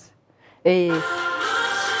nyiri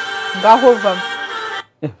ngaho vamo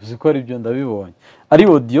zikora ibyo ndabibonye. ari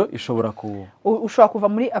audio ushobora kuva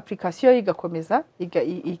muri application igakomeza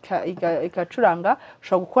igacuranga.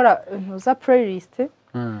 ushobora gukora ntuza playlist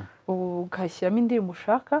ugashyiramo indirimbo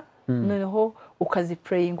ushaka noneho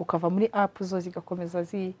ukazipureyinga ukava muri app zo zigakomeza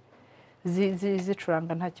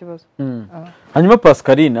zicuranga nta kibazo. hanyuma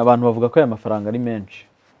Pascaline abantu bavuga ko aya mafaranga ari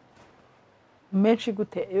menshi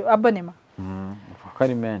gute abonema ko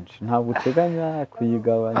ari menshi ntabwo uteganya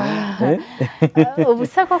kuyigabanya. ubu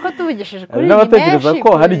se koko tubigishije kuri iyi menshi n'abatekereza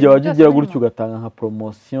ko hari igihe wajya ugira gutyo ugatanga nka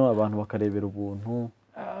promotion abantu bakarebera ubuntu.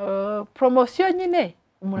 promotion nyine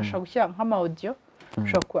umuntu ashobora gushyira nk'ama audio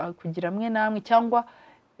ushobora kugira amwe namwe cyangwa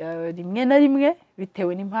rimwe na rimwe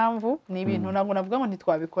bitewe n'impamvu. ni ibintu ntabwo navuga ngo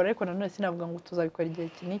ntitwabikora ariko nanone sinavuga ngo tuzabikora igihe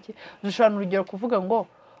kiniki. dushobora urugero kuvuga ngo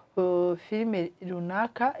filime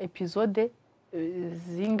runaka episode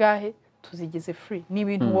zingahe tuzigize free. ni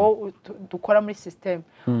ibintu wowe dukora muri system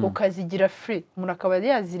ukazigira free umuntu akaba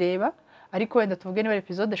yazireba ariko wenda tuvuge niba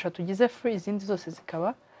episode 3 tugize free izindi zose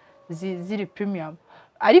zikaba ziri premium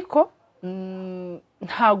ariko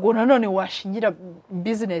ntago nanone washingira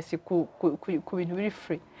business ku bintu biri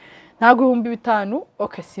free ntago 5,000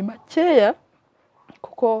 okay si makeya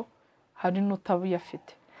kuko hari n'utabuye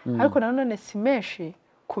afite ariko nanone si menshi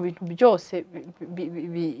ku bintu byose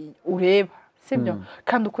ureba sibyo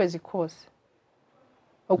kandi ukwezi kose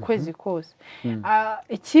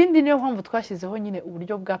ikindi niyo mpamvu twashyizeho nyine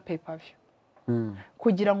uburyo bwa pay per view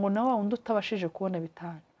kugira ngo nawe wundi utabashije kubona 5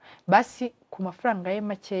 basi ku mafaranga ye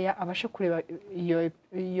makeya abashe kureba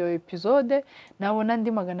iyo episode nabona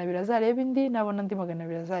ndi 200 azareba indi nabona ndi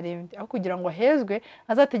 200 azareba indi aho kugira ngo ahezwe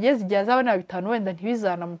azategeze igihe azabona 5 wenda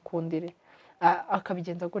ntibizanamukundire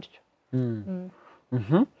akabigenza gutyo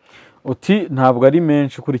uti ntabwo ari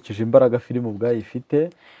menshi ukurikije imbaraga filime ubwayo ifite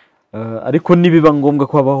ariko nibiba ngombwa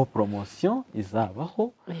ko habaho promotion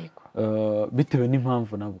izabaho bitewe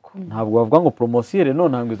n'impamvu nabwo ntabwo bavuga ngo promotion rero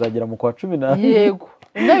ntabwo izagera mu kwa 10 yego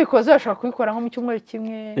ndabikoze bashaka kubikora nko mu cyumweru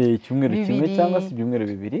kimwe icyumweru kimwe cyangwa se ibyumweru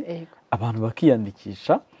 2 abantu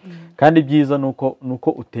bakiyandikisha kandi byiza nuko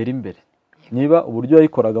utera imbere niba uburyo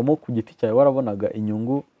yayikoragamo ku giti cyawe warabonaga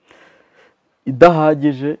inyungu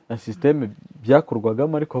idahagije na systeme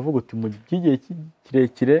byakorwagamo ariko avuga uti mu gihe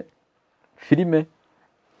kirekire filime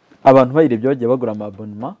abantu bayirebye bagiye bagura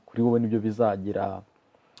amabonema kuri wowe nibyo bizagira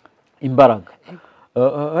imbaraga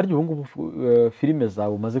harya ubu ngubu filime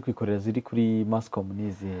zawe umaze kwikorera ziri kuri Mascom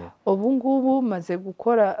n'izihe ubu ngubu maze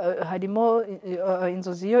gukora harimo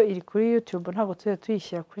inzozi yo iri kuri YouTube ntabwo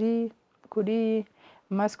tuyishyira kuri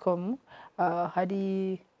Mascom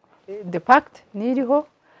hari The Pact niriho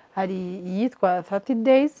hari iyitwa 30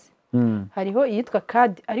 days hariho iyitwa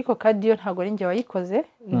Card ariko Card yo ntabwo ari njye wayikoze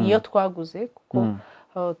niyo twaguze kuko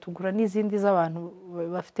tugura n'izindi z'abantu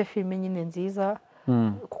bafite filime nyine nziza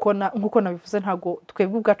kuko nkuko nabivuze ntago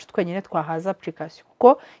twebwe ubwacu twenyine twahaza application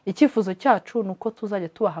kuko icyifuzo cyacu nuko tuzajya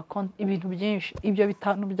tubaha ibintu byinshi ibyo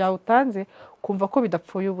 5 byawutanze kumva ko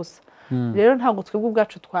bidapfuye ubusa rero ntago twebwe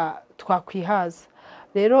ubwacu twakwihaza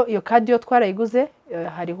rero iyo kadi yo twarayiguze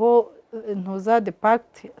hariho ntuza The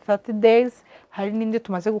Pact 30 days hari n'indi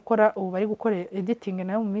tumaze gukora ubu bari gukora editing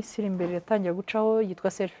nayo mu minsi iri imbere yatangiye gucaho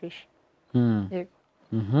yitwa Selfish yego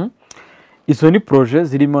izo ni projet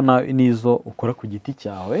zirimo nizo ukora ku giti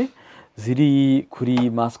cyawe ziri kuri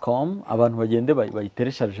Mascom abantu bagende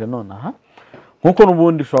bayitereshaje nonaha nkuko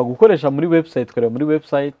nubundi ushobora gukoresha muri website kureba muri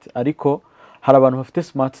website ariko hari abantu bafite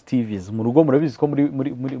smart TVs mu rugo murabizi ko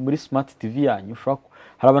muri smart TV yanyu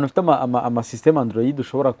hari abantu bafite ama system Android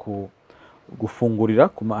ushobora gufungurira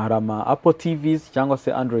hari ama Apple TVs cyangwa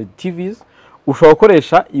se Android TVs ushobora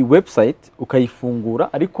gukoresha iyi website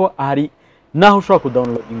ukayifungura ariko hari naho ushobora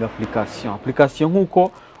kudownloadinga application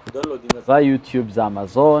nkuko downloadinga za YouTube za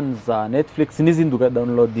Amazon za Netflix n'izindi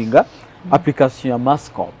downloadinga application ya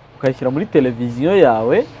Mascom ukayishyira muri televiziyo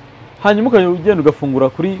yawe hanyuma ukagenda ugafungura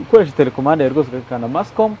kuri ukoresha telecommande rwose ukakanda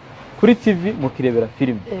Mascom kuri TV mukirebera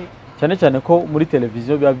filime cyane cyane ko muri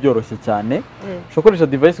televiziyo biba byoroshye cyane ushobora gukoresha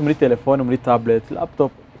device muri telefone muri tablet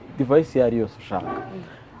laptop device yari yose ushaka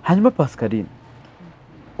hanyuma Pascaline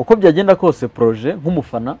uko byagenda kose projet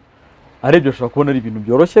nk'umufana arebye ushobora kubona ari ibintu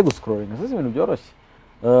byoroshye guscrollinga sese ibintu byoroshye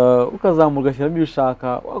ukazamura ugashyiramo ibyo ushaka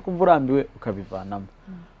wakumva urambiwe ukabivanamo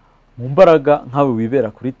mu mbaraga nkawe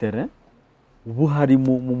wibera kuri terrain ubu hari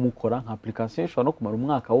mu mukora nka application ishobora no kumara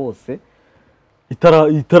umwaka wose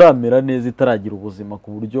itaramera neza itaragira ubuzima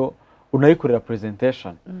ku buryo unayikorera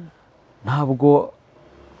presentation ntabwo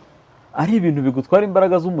ari ibintu bigutwara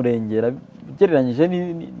imbaraga z'umurengera ugereranyije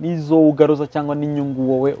n'izo ugaruza cyangwa n'inyungu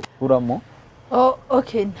wowe ukuramo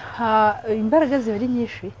okay imbaraga ziba ari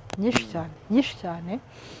nyinshi cyane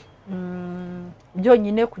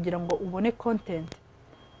byonyine kugira ngo ubone content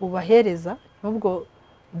ubahereza nubwo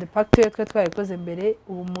The Pact twe twayikoze mbere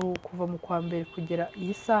ubu kuva mu kwa mbere kugera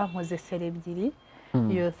iyi saha nkoze sere 2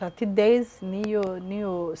 iyo 30 days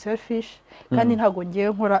niyo Selfish kandi ntago ngiye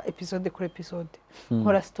nkora episode kuri episode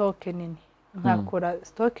nkora stock nini nkakora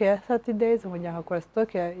stock ya 30 days nkongera nkakora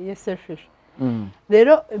stock ya Selfish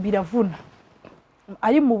rero biravuna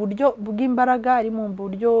ari mu buryo bw'imbaraga ari mu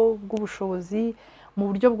buryo bw'ubushobozi mu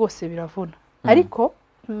buryo bwose biravuna ariko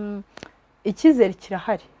ikizere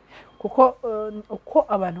kirahari kuko uko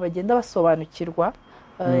abantu bagenda basobanukirwa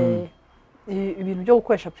ibintu byo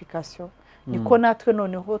gukoresha application niko natwe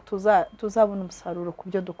noneho tuzabona umusaruro ku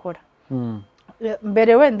byo dukora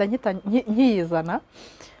mbere wenda nkiyizana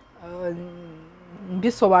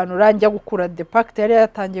mbisobanura njya gukura The Pact yari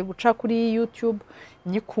yatangiye guca kuri YouTube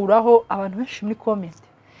nyikuraho abantu benshi muri comment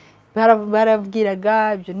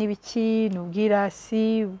barabwiraga ibyo nibiki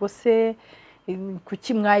n'ubwirasi ubwo se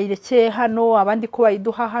kuki mwayirekeye hano abandi ko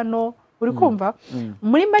bayiduha hano uri kumva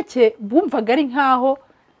muri make bumvaga ari nkaho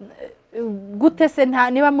gute se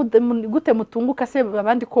niba gute mutunguka se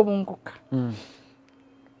abandi ko bunguka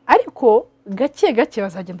ariko gake gake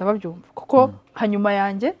bazagenda babyumva kuko hanyuma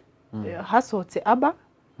yanjye hasohotse aba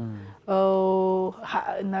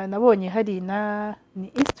nabonye hari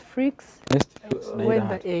ni East Freaks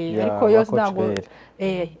wenda ariko yose ntabwo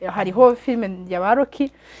hariho filime ya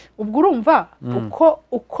baroki ubwo urumva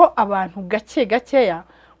uko abantu gake gakeya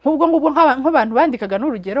nk'ubwo ngubwo nk'abantu bandikaga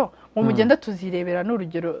n'urugero mu mugenda tuzirebera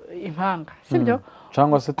n'urugero impanga sibyo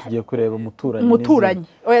cyangwa se tugiye kureba umuturanyi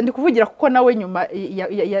oya ndi kuvugira kuko nawe nyuma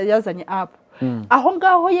yazanye app aho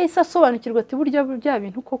ngaho yahise asobanukirwa ati burya bya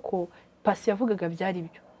bintu koko Pasi yavugaga byari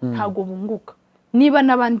byo ntago bunguka niba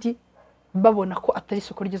nabandi babona ko atari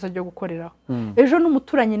isoko ryiza ryo gukoreraho ejo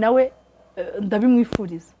n'umuturanyi nawe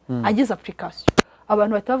ndabimwifuriza agize application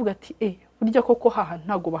abantu batavuga ati burya koko haha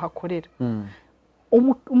ntago bahakorera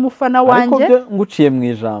umufana wanjye ariko nguciye mu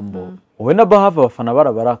ijambo wowe na Bahava abafana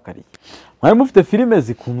barabarakariye mwari mufite filime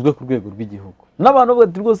zikunzwe ku rwego rw'igihugu n'abantu bavuga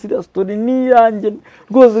ati rwose iriya story ni yanjye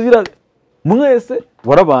rwose mwese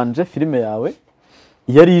warabanje filime yawe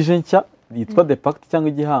yari ije nshya yitwa The Pact cyangwa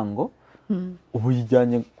igihango ubu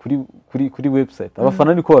yijyanye kuri website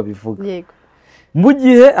abafana niko babivuga yego mu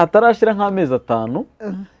gihe atarashira nk'amezi 5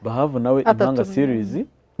 Bahavu nawe impanga series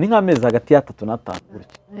ni nk'amezi hagati ya 3 na 5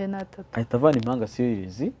 gutya ahita avana impanga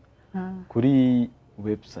series kuri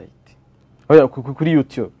website oya kuri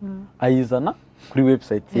YouTube ayizana kuri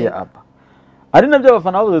website ya aba ari nabyo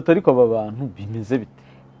abafana bavuze ariko aba bantu bimeze bite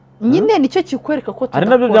nyine nicyo kikwereka ko ari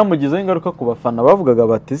nabyo byamugizeho ingaruka ku bafana bavugaga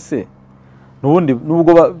bati se nubundi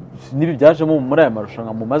nubwo nibi byajemo muri aya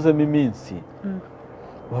marushanwa mumazemo iminsi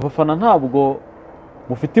abafana ntabwo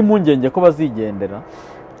mufite impungenge ko bazigendera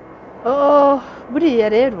buriya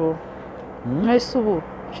rero mwese ubu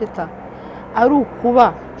shita ari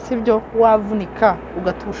ukuba sibyo wavunika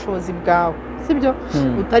ugata ubushobozi bwawe sibyo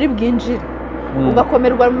utari bwinjire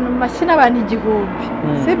ugakomerwa mu mashyi n'abantu igihumbi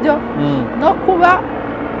sibyo no kuba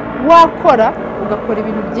wakora ugakora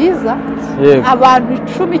ibintu byiza abantu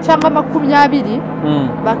 10 cyangwa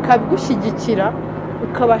 20 bakagushyigikira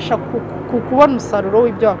ukabasha kubona umusaruro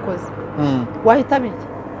w'ibyo wakoze wahitamo iki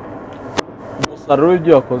umusaruro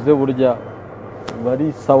w'ibyo wakoze burya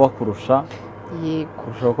bari sawa kurusha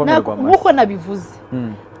yego nkuko nabivuze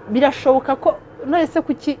birashoboka ko nese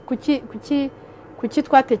kuki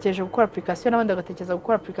twatekereje gukora application n'abandi bagatekereza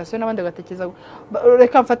gukora application n'abandi bagatekereza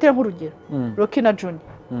reka mfatire nk'urugero Rocky na Johnny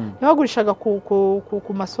yagurishaga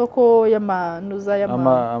ku masoko y'amanuza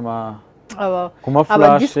ku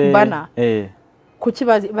maflash kuki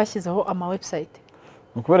bashyizeho ama website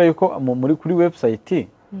ukubera yuko muri kuri website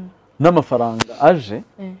n'amafaranga aje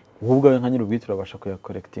ubwo nka nyiri ubwite urabasha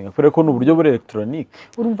kuyakorectinga kubera ko n'uburyo buri electronic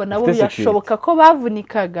urumva nabo yashoboka ko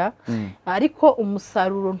bavunikaga ariko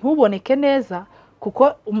umusaruro ntuboneke neza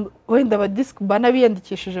kuko wenda aba disk bana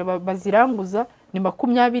biyandikishije baziranguza ni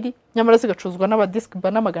 20 nyamara zigacuzwa n'aba disk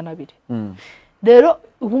bana 200 rero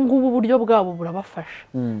ubu ngubu uburyo bwabo burabafasha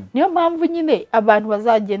niyo mpamvu nyine abantu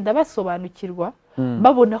bazagenda basobanukirwa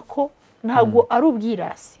babona ko ntago ari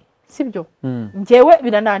ubwirasi sibyo ngewe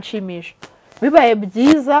biranashimisha bibaye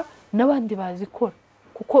byiza n'abandi bazikora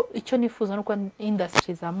kuko icyo nifuza nuko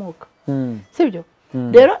industry zamuka sibyo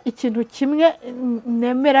rero ikintu kimwe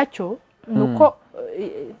nemera cyo nuko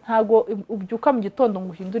ntago ubyuka mu gitondo ngo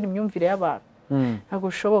uhindure imyumvire y'abantu ntago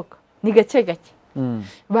bishoboka ni gake gake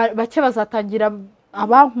bake bazatangira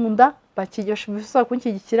abankunda bakigesha bifuza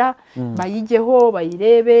kunshyigikira bayigeho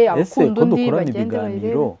bayirebe abakunda undi bagende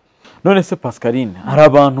bayirebe none se Pascaline hari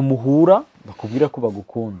abantu muhura bakubwira ko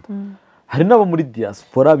bagukunda hari nabo muri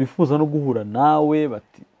diaspora bifuza no guhura nawe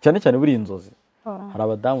bati cyane cyane buri inzozi hari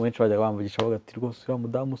abadamu benshi bajya bamvugisha bagati rwose uriya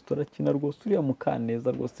mudamu story akina rwose uriya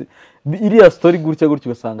mukaneza rwose iriya story gutya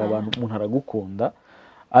ugasanga abantu umuntu aragukunda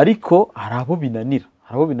ariko hari abo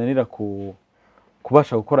binanira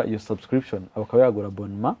kubasha gukora iyo subscription akaba yagura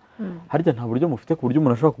abonnement harya nta buryo mufite ku buryo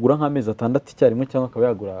umuntu ashobora kugura nk'amezi 6 icyarimwe cyangwa akaba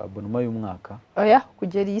yagura abonnement y'umwaka oya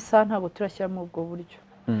kugera iyi saha ntabwo turashyiramo ubwo buryo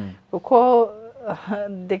kuko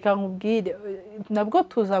ndeka nkubwire nabwo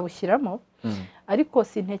tuzabushyiramo ariko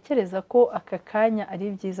sintekereza ko aka kanya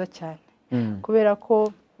ari byiza cyane kubera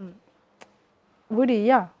ko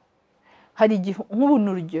buriya hari igihe nk'ubu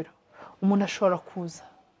n'urugero umuntu ashobora kuza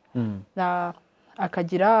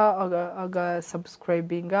akagira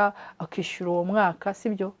agasubscribinga akishyura uwo mwaka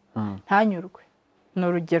sibyo ntanyurwe ni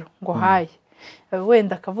urugero ngo haye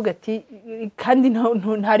wenda akavuga ati kandi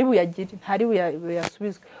ntari buyagire ntari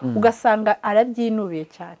buyasubizwe ugasanga arabyinubiye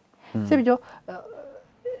cyane sibyo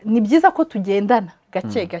ni byiza ko tugendana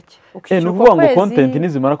gake gake ni ukuvuga ngo content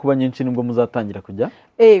nizimara kuba nyinshi nibwo muzatangira kujya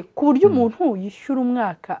ku buryo umuntu yishyura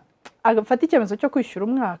umwaka agafata icyemezo cyo kwishyura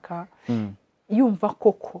umwaka yumva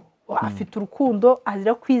koko afite urukundo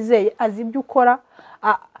azira kwizeye azi ibyo ukora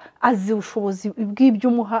azi ubushobozi bw'ibyo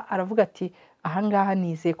umuha aravuga ati ahangaha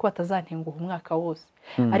nizeye ko batazantenguha umwaka wose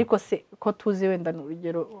ariko se ko tuzi wenda ni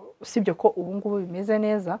urugero usibye ko ubu ngubu bimeze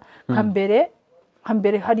neza nka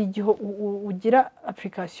mbere hari igihe ugira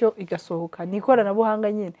application igasohoka ni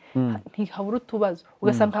ikoranabuhanga nyine ntihabura utubazo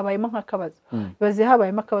ugasanga habayemo nk'akabazo ibaze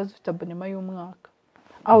habayemo akabazo ufite abonema y'umwaka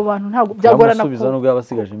abo bantu ntabwo byagorana ko nubwo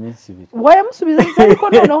yabasigaje iminsi 2 wayamusubiza ariko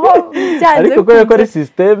noneho byanze ariko ko ari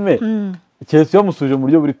systeme cyese yo musuje mu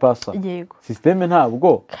buryo buri pasa systeme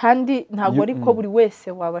ntabwo kandi ntabwo ariko buri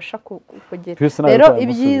wese wabasha kugera rero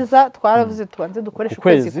ibyiza twaravuze tubanze dukoresha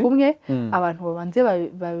ukwezi kumwe abantu babanze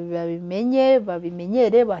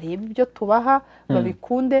babimenyere barebe ibyo tubaha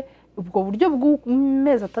babikunde ubwo buryo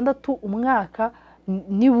bw'amezi 6 umwaka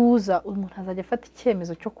nibuza umuntu azajya afata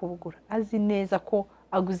icyemezo cyo kubugura azi neza ko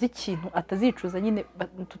aguze ikintu atazicuza nyine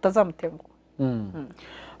tutazamutenguha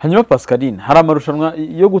hanyuma Pascaline hari amarushanwa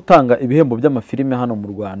yo gutanga ibihembo by'amafilime hano mu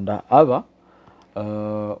Rwanda aba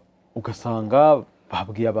ugasanga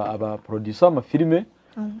babwiye aba producer amafilime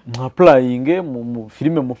mwa playing mu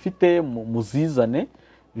filime mufite muzizane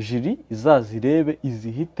jury izazirebe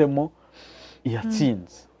izihitemo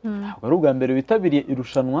iyatsinze ntabwo ari ubwa mbere bitabiriye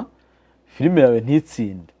irushanwa filime yawe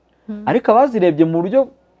ntitsinde ariko abazirebye mu buryo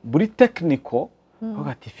buri technical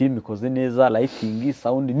bagati filime ikoze neza lighting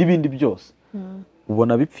sound n'ibindi byose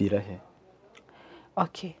ubona bipfira he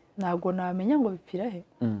ntabwo namenya ngo bipfira he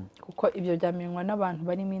kuko ibyo byamenywa n'abantu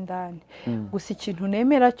barimo indani gusa ikintu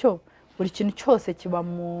nemera cyo buri kintu cyose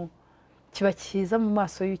kiba cyiza mu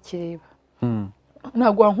maso y'ukireba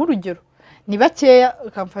ntabwo nk'urugero ni bakeya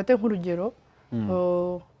ukamfate nk'urugero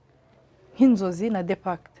nk'inzozi na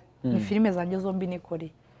Depact ni filime zanjye zombi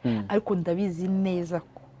nikoreye ariko ndabizi neza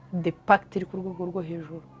ko Depact iri ku rwego rwo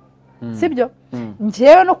hejuru sibyo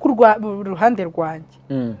njyewe no ku ruhande rwanjye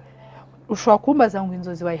ushobora kumbaza ngo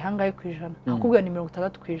inzozi bayihangaye ku ijana nakubwira ni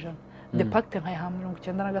 60%, Depact nkayiha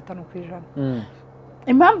 95%.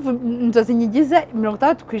 Impamvu inzozi nyigize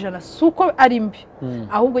 60% si uko ari mbi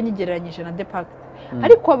ahubwo nyigereranyije na Depact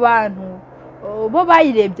ariko abantu bo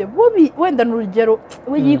bayirebye wenda n'urugero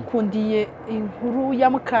we yikundiye inkuru ya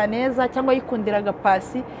Mukaneza cyangwa yikundira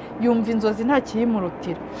agapasi yumva inzozi nta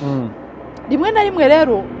kiyimurutira rimwe na rimwe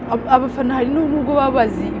rero abafana hari nubwo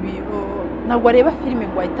babazi ibi ntabwo areba filime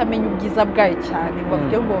ngo ahita amenya ubwiza bwayo cyane ngo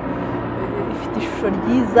bavuge ngo ifite ishusho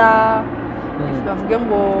ryiza bavuge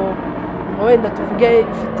ngo wenda tuvuge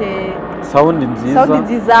ifite sound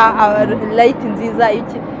nziza light nziza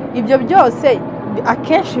ibyo byose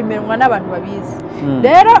akenshi bimenwa n'abantu babizi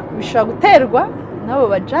rero bishobora guterwa n'abo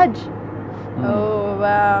bajaji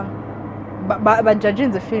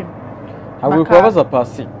bajajinze filime ntabwo kubabaza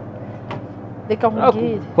pasi reka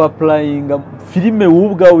nkubwire kwa playing filime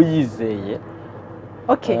ubwawe yizeye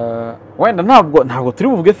wenda ntabwo turi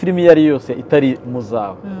buvuge filime iyo ari yose itari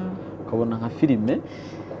muzawe ukabona nka filime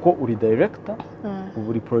kuko uri director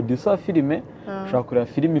uri producer wa filime ushaka kureba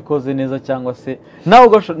filime ikoze neza cyangwa se nawe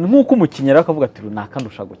nk'uko umukinnyi akavuga ati runaka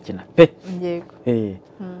ndusha gukina pe yego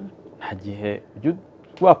nta gihe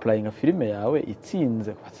wa playing filime yawe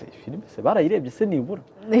itsinze filime se barayirebye se nibura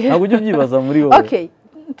ntabwo ujye ubyibaza muri wowe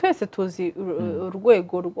twese tuzi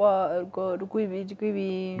urwego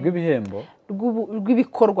rw'ibihembo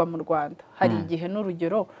rw'ibikorwa mu Rwanda hari igihe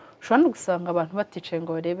n'urugero ushobora no gusanga abantu baticaye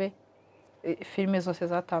ngo barebe filime zose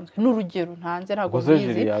zatanzwe n'urugero ntanze ntabwo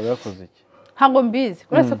mbizi ntabwo mbizi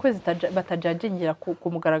uretse ko batajajingira ku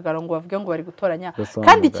mugaragaro ngo bavuge ngo bari gutoranya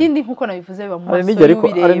kandi ikindi nk'uko nabivuze biba mu maso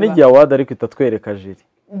y'ubireba hari n'igihe award ariko itatwereka jiri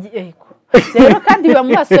rero kandi biba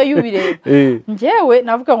mu maso y'ubireba njyewe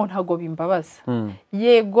navuga ngo ntabwo bimbabaza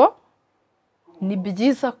yego ni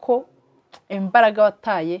byiza ko imbaraga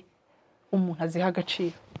wataye umuntu aziha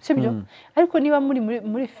agaciro sibyo ariko niba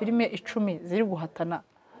muri filime 10 ziri guhatana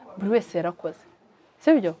buri wese yarakoze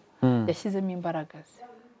sibyo yashyizemo imbaraga ze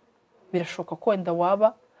birashoboka ko wenda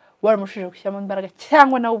waba waramushije gushyiramo imbaraga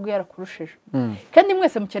cyangwa nawe ubwo yarakurushije kandi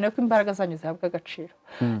mwese mukeneye ko imbaraga zanyu zihabwa agaciro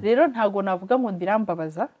rero ntabwo navuga ngo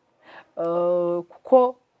birambabaza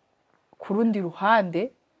kuko ku rundi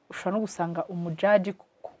ruhande ushobora no gusanga umujaji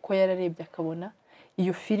kuko yararebye akabona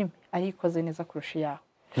iyo filime ari ikoze neza kurusha iyawe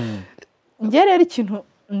njye rero ikintu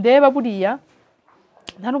ndeba buriya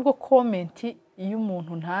nta nubwo komenti iyo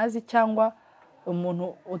umuntu ntazi cyangwa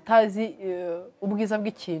umuntu utazi ubwiza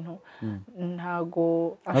bw'ikintu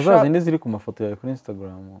ntago azazi n'iziri ku mafoto yawe kuri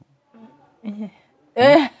Instagram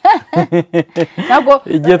ntabwo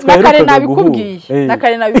nakare nabikubwiye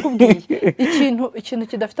nakare nabikubwiye ikintu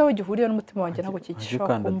kidafite aho gihuriye n'umutima wanjye ntabwo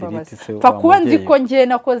kigishobora kumbabaza pfa kuba nzi ko ngiye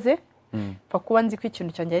nakoze pfa kuba nzi ko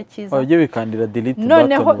ikintu cyanjye ari cyiza wajye bikandira delete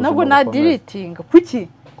noneho ntabwo na deleting kuki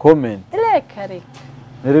comment reka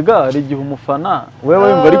erega hari igihe umufana wewe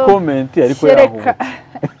yumva ari comment ariko yahuye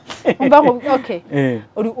okay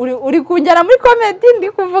uri kunjyana muri comment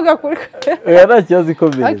ndi kuvuga kuri nta kibazo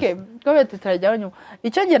ikomeye okay comment turajyaho nyuma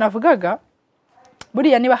icyo ngiye navugaga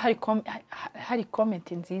buriya niba hari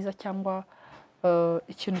comment nziza cyangwa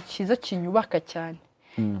ikintu cyiza kinyubaka cyane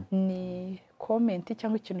ni comment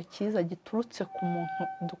cyangwa ikintu cyiza giturutse ku muntu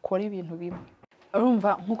dukora ibintu bimwe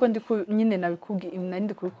urumva nkuko nyine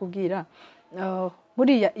ndi kubikubwira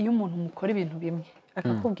buriya iyo umuntu mukora ibintu bimwe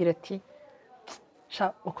akakubwira ati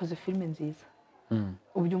sha wakoze filime nziza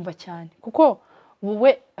ubyumva cyane kuko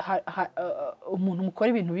wowe umuntu mukora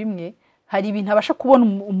ibintu bimwe hari ibintu abasha kubona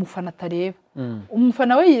umufana atareba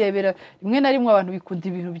umufana we yirebera rimwe na rimwe abantu bikunda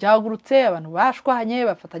ibintu byagurutse abantu bashwanye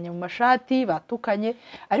bafatanye mu mashati batukanye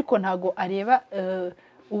ariko ntago areba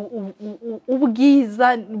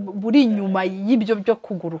ubwiza buri inyuma y'ibyo byo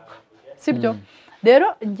kuguruka sibyo rero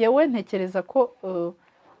ngewe ntekereza ko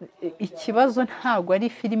ikibazo ntabwo ari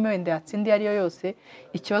filime wenda yatsindiye ariyo yose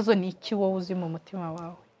ikibazo ni iki wowe uzi mu mutima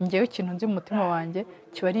wawe ngewe ikintu nzi mu mutima wanjye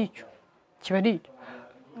kiba ari icyo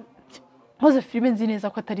nkoze filime nzi neza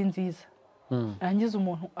ko atari nziza rangiza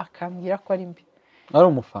umuntu akambwira ko ari mbi ari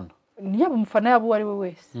umufana yaba umufana yaba uwo ari we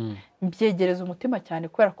wese mbyegereza umutima cyane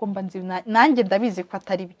kubera ko mba nzi nanjye ndabizi ko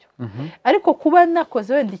atari byo ariko kuba nakoze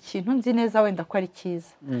wenda ikintu nzi neza wenda ko ari cyiza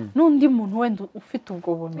n'undi muntu wenda ufite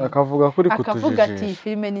ubwo bumenyi akavuga kuri kutujijisha akavuga ati iyi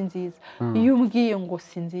filime ni nziza iyo umbwiye ngo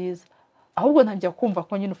si nziza ahubwo ntangiye kumva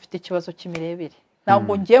ko nyine ufite ikibazo cy'imirebere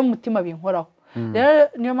ntabwo ngiye mu mutima binkoraho rero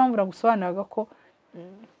niyo mpamvu nagusobanuraga ko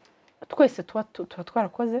twese tuba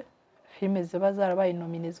twarakoze filime ziba zarabaye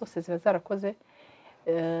nomine zose ziba zarakoze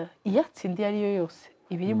iyatsindiye ariyo yose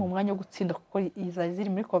ibiri mu mwanya wo gutsinda kuko ziri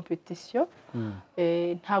muri competition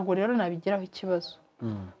ntago rero nabigeraho ikibazo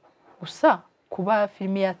gusa kuba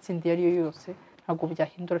filime yatsindiye ariyo yose ntago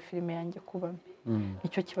byahindura filime yanjye kuba mbi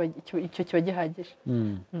icyo kiba gihagije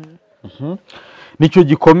nicyo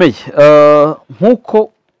gikomeye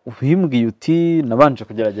nkuko ubimbwiye uti nabanje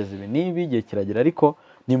kugerageza ibi nibi igihe kiragera ariko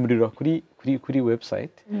nimurira kuri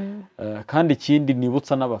website kandi ikindi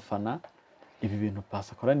nibutsa n'abafana ibi bintu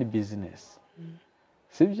Pasi akora ni business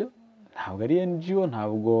sibyo ntabwo ari NGO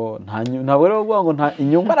ntabwo ari bavuga ngo nta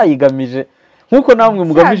inyungu arayigamije nkuko namwe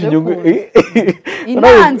mugamije inyungu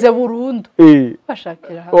inanze burundu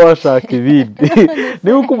washaka ibindi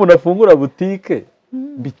niba uko umuntu afungura butike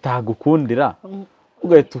bitagukundira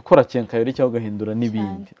ugahita ukora kenkayori cyangwa ugahindura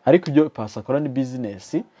n'ibindi ariko ibyo Pasi akora ni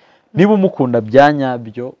business niba umukunda bya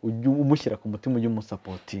nyabyo ujye umushyira ku mutima ujye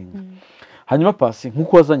umusapotinga hanyuma Pasi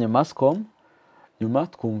nkuko wazanye Mascom nyuma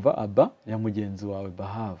twumva aba ya mugenzi wawe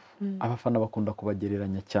Bahavu abafana bakunda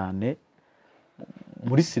kubagereranya cyane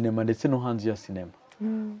muri sinema ndetse no hanze ya sinema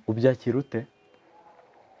ubyakira ute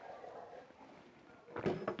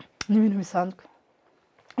ni ibintu bisanzwe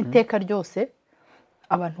iteka ryose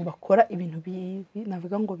abantu bakora ibintu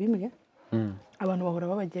navuga ngo bimwe abantu bahora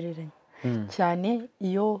babagereranya cyane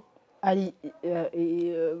iyo ari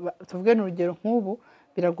tuvuge n'urugero nk'ubu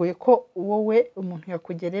biragoye ko wowe umuntu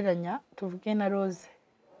yakugereranya tuvuge na Rose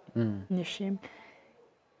nishimye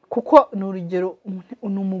kuko ni urugero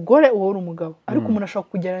ni umugore uwo uri umugabo ariko umuntu ashobora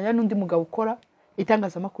kugereranya n'undi mugabo ukora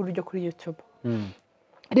itangazamakuru ryo kuri YouTube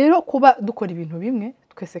rero kuba dukora ibintu bimwe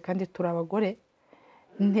twese kandi turi abagore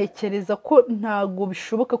ntekereza ko ntago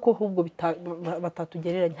bishoboka ko ahubwo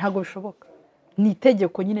batatugereranya ntago bishoboka ni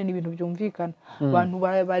itegeko nyine ni ibintu byumvikana abantu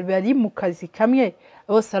bari mu kazi kamwe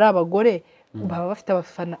bose ari abagore baba bafite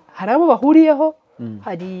abafana hari abo bahuriyeho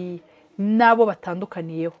hari n'abo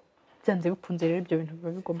batandukaniyeho byanze bikunze rero ibyo bintu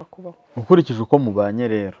biba bigomba kubaho ukurikije uko mubanye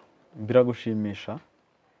rero biragushimisha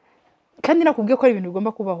kandi nakubwiye ko ari ibintu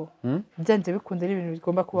bigomba kubaho byanze bikunze ari ibintu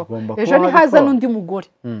bigomba kubaho ejo nihaza n'undi mugore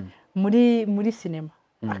muri sinema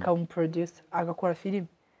akaba umuproducer agakora filime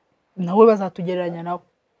nawe bazatugereranya nawe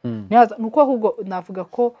nuko ahubwo navuga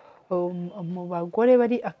ko mu bagore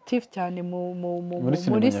bari active cyane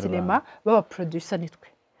muri sinema baba producer nitwe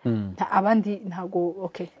abandi ntago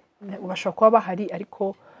okay bashobora kuba bahari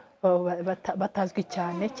ariko batazwi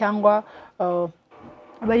cyane cyangwa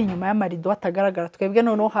bari inyuma y'amarido batagaragara twebwe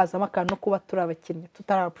noneho hazamo akantu kuba turi abakinnyi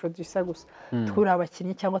tutari abaproducer gusa turi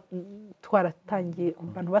abakinnyi cyangwa twaratangiye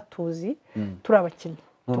abantu batuzi turi abakinnyi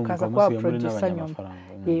tukaza kuba producer nyuma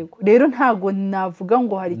yego rero ntago navuga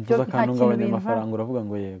ngo hari icyo nta kintu amafaranga uravuga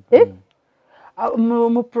ngo yego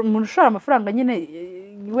umuntu ushora amafaranga nyine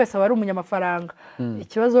buri wese aba ari umunyamafaranga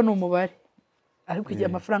ikibazo ni umubare ariko igihe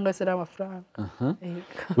amafaranga yose ari amafaranga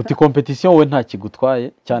uti competition we nta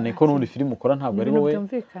kigutwaye cyane ko n'undi filime ukora ntabwo ari wowe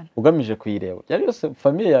ugamije kuyireba yari yose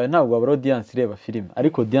famille yawe ntabwo abara audience ireba filime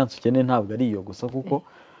ariko audience ukeneye ntabwo ari iyo gusa kuko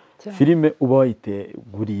filime uba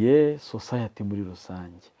wayiteguriye society muri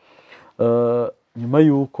rusange nyuma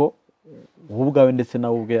yuko wowe ubwawe ndetse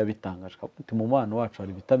nawe ubwe yabitangaje uti mu mwana wacu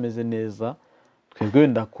hari bitameze neza twebwe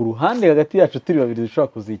wenda ku ruhande hagati yacu turi babiri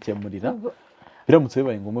dushobora kuzikemurira biramutse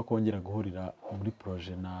bibaye ngombwa kongera guhurira muri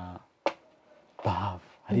projet na BAHAVU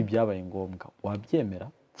hari ibyabaye ngombwa wabyemera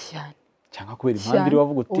cyane cyangwa kubera impamvu iri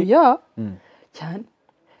wavuga uti cyane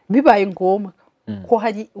bibaye ngombwa ko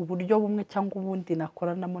hari uburyo bumwe cyangwa ubundi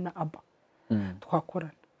nakoranamo na aba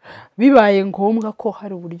twakorana bibaye ngombwa ko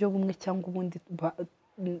hari uburyo bumwe cyangwa ubundi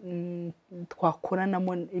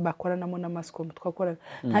bakoranamo na mascom twakorana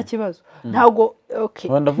nta kibazo ntabwo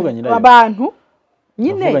abantu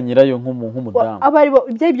nyine nyirayo nk'umudamu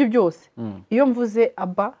ibyo aribyo byose iyo mvuze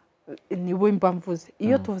aba niwe mba mvuze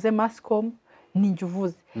iyo tuvuze mascom ni njye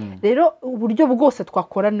uvuze rero uburyo bwose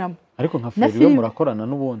twakoranamo ariko nka Fleury murakorana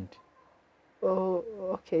n'ubundi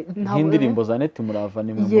nk'indirimbo za neti murava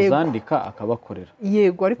ni muzandika akabakorera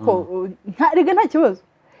yego ariko nta kibazo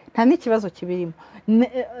nta n'ikibazo kibirimo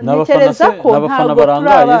ntekereza ko ntabwo turi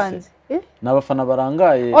abanzi n'abafana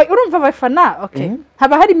barangaye urumva abafana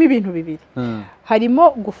haba harimo ibintu bibiri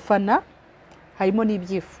harimo gufana harimo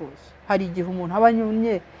n'ibyifuzo hari igihe umuntu aba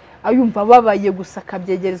yumva ababaye gusa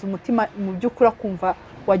akabyegereza umutima mu by'ukuri akumva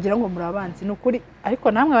wagira ngo muri abanzi ni ukuri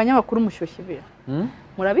ariko namwe abanyamakuru mushyushye ibintu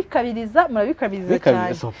murabikabiriza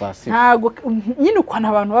cyane ntabwo nyine ukuntu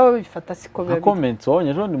abantu baba babifata siko biba comments wabonye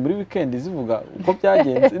ejo ni muri weekend zivuga uko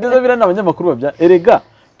byagenze neza bira n'abanyamakuru babya erega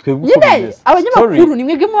twebwe uko bimeze abanyamakuru ni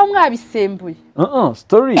mwebwe muba mwabisembuye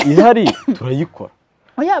story ihari turayikora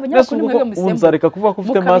oya abanyamakuru mwebwe musembuye unzareka kuvuga ko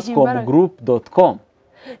ufite mascomgroup.com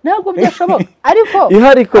ntabwo byashoboka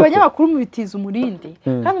ariko abanyamakuru mubitiza umurindi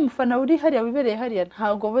kandi umufana uri hariya wibereye hariya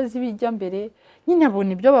ntabwo bazi bijya mbere nyine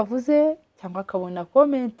abona ibyo bavuze cyangwa akabona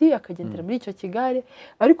komenti akagendera muri icyo kigare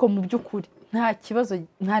ariko mu by'ukuri nta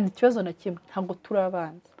kibazo na kimwe ntabwo turi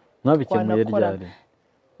abanzi mwabikemuye ryari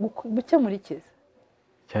gukemura ikiza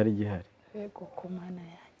cyari gihari yego ku mana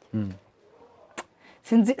yanjye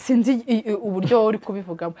sinzi uburyo uri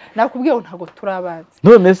kubivugamo nakubwiye ngo ntabwo turi abanzi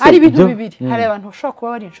hari ibintu bibiri hari abantu bashobora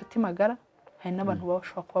kuba bari inshuti magara hari n'abantu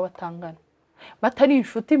bashobora kuba batangana batari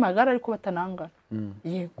inshuti magara ariko batanangana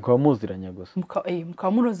yego mukaba muziranye gusa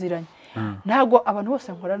mukaba muruziranye ntabwo abantu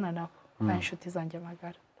bose nkorana nabo ari inshuti zanjye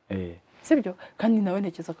magara sibyo kandi nawe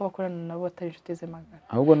ntekereza ko bakorana nabo batari inshuti ze magara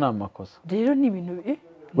ahubwo ni amakosa rero ni ibintu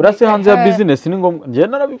burase hanze ya business ni ngombwa njye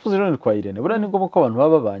narabivuze rero kwa Irene bura ni ngombwa ko abantu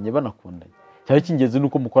baba babanye banakundanye cyari kingenzi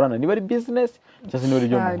nuko mukorana niba ari business cyase niba ari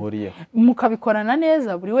byo muhuriyeho mukabikorana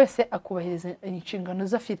neza buri wese akubahiriza inshingano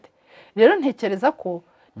ze afite rero ntekereza ko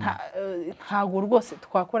ntago rwose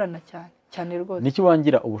twakorana cyane rwose niki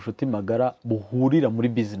wangira ubushuti magara buhurira muri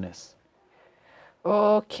business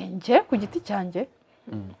nje ku giti cyanjye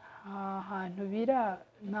ahantu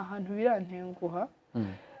birantenguha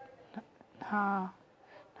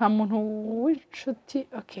nta muntu w'inshuti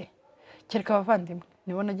kereka abavandimwe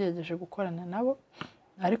nibo nagerageje gukorana nabo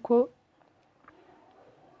ariko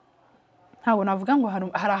ntabwo navuga ngo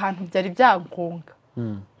hari ahantu byari byangonga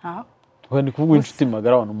ni kuvuga inshuti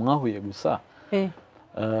magara abantu mwahuye gusa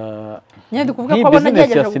nyine kuvuga ko abona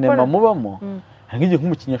nagerageje gukora sinema mubamo hari nk'igihe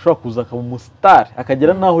nk'umukinnyi ashobora kuza akaba umustar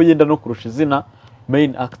akagera naho yenda no kurusha izina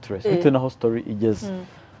main actress bitewe naho story igeze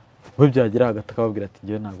we byagera hagati akababwira ati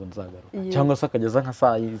ngewe ntabwo nzagaruka cyangwa se akageza nka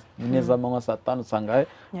saa 4 z'amanywa saa 5 usanga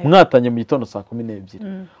mwatanye mu gitondo saa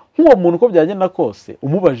 12 nk'uwo muntu uko byagenda kose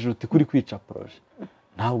umubajije uti kuri kwica projet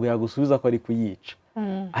ntabwo yagusubiza ko ari kuyica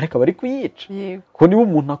ariko aba ari kuyica ko niba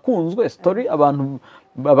umuntu akunzwe story abantu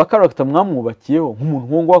abakarakita mwamwubakiyeho nk'umuntu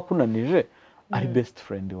nk'uwo wakunanije ari best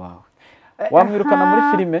friend wawe wamwirukana muri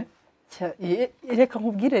filime reka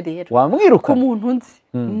nkubwire rero wamwiruka ku muntu nzi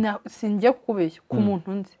sinjye kubeshya ku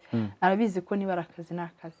muntu nzi arabizi ko niba ari akazi ni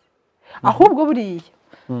akazi ahubwo buriya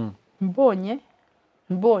mbonye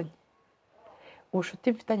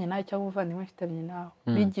ubushuti mfitanye nawe cyangwa ubuvandimwe mfitanye nawe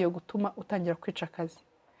bigiye gutuma utangira kwica akazi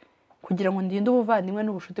kugira ngo ndinde ubuvandimwe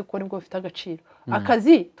n'ubushuti kuko nibwo bufite agaciro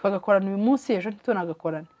akazi twagakorana uyu munsi ejo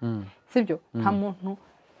ntitunagakorane sibyo nta muntu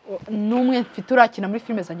n'umwe mfite urakina muri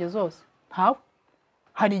filime zanjye zose ntawe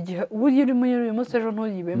hari igihe uba uri muri uyu munsi ejo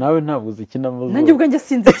ntuyibemo nawe ntabwo uzikinamo zose nanjye ubwanjye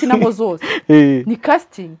sinzi ikinamo zose ni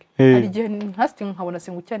casting hari igihe ni casting nkabona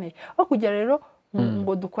singukeneye aho kugira rero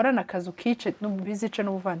ngo dukorane akazi ukice bizice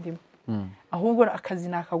n'ubuvandimwe ahubwo akazi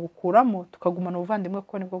nakagukuramo tukagumana ubuvandimwe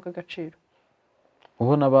kuko nibwo bw'agaciro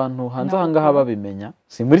ubona abantu hanze aha ngaha babimenya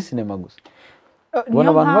si muri sinema gusa ubona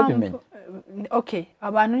abantu babimenya okay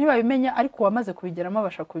abantu ntibabimenya ariko wamaze kubigeramo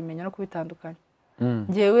abasha kubimenya no kubitandukanya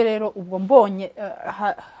ngewe rero ubwo mbonye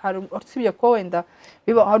usibye ko wenda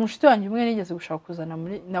biba hari umushuti wanjye umwe nigeze gushaka kuzana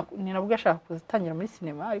muri ni nabwo ashaka kuzatangira muri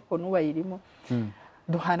sinema ariko nubayirimo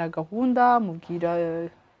duhana gahunda mubwira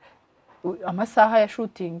amasaha ya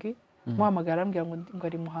shooting muhamagara ambwira ngo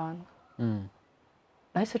ari muhanga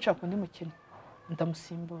nahise nshaka undi mukino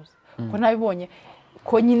ndamusimbuza ko nabibonye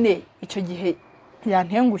ko nyine icyo gihe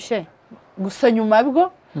yantengushye gusa nyuma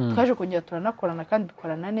bwo twaje kongera turanakorana kandi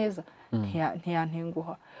dukorana neza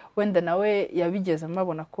ntiyantenguha wenda nawe yabigeze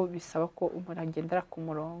mabona ko bisaba ko umuntu agendera ku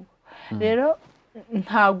murongo rero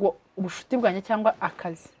ntago ubushuti bwanjye cyangwa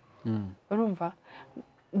akazi urumva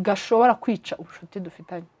gashobora kwica ubushuti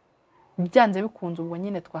dufitanye byanze bikunze ubwo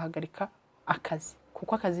nyine twahagarika akazi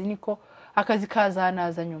kuko akazi niko akazi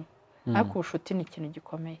kazanaza nyuma ariko ubushuti ni ikintu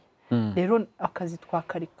gikomeye rero akazi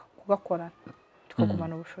twakarika kugakorana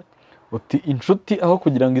tukagumana ubushuti uti inshuti aho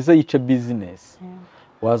kugira ngo ize yice business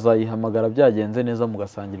wazayihamagara byagenze neza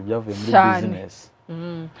mugasangira ibyavuye muri business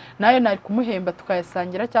nayo nari kumuhemba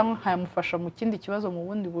tukayasangira cyangwa nkayamufasha mu kindi kibazo mu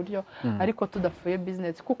bundi buryo ariko tudafuye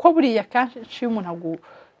business kuko buriya kanshi umuntu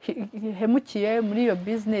hemukiye muri iyo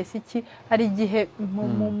business iki hari igihe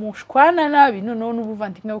mushwana nabi noneho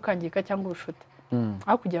n'ubuvandimwe bukangika cyangwa ubushuti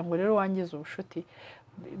aho kugira ngo rero wangize ubushuti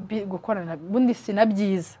gukorana bundi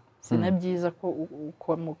sinabyiza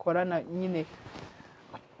ko mukorana nyine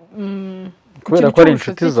kubera ko ari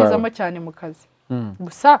inshuti zawe cyane mu kazi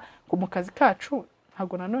gusa mu kazi kacu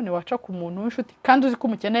ntabwo nanone waca ku muntu w'inshuti kandi uzi ko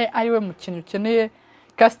umukeneye ari we mu kintu ukeneye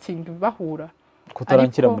casting bahura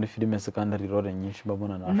kutarankira muri filime se kandi ari role nyinshi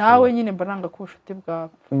babona nawe nyine mbananga ko ubushuti bwawe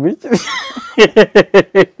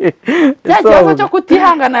cya kibazo cyo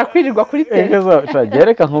kutihangana kwirirwa kuri tele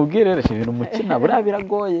reka nkubwire ibintu mukina buriya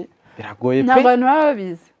biragoye pe n'abantu baba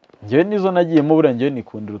babizi njyewe nizo nagiyemo buriya njyewe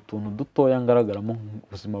nikundira utuntu dutoya ngaragaramo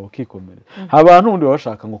ubuzima bukikomerera abantu ubundi baba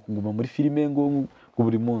bashaka ngo kuguma muri filime ngo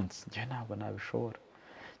buri munsi njyewe ntabwo nabishobora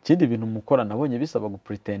ikindi bintu mukora nabonye bisaba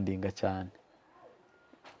gupretendinga cyane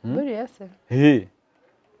buriya se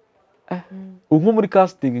nko muri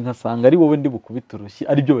casting nkasanga ari wowe ndi bukubita urushyi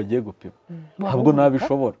aribyo bagiye gupima ntabwo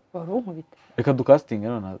nabishobora reka dukastinge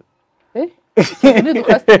none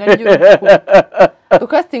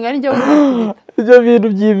dukastinga n'ijya gukubita ibyo bintu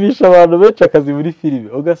byimisha abantu benshi akazi muri filime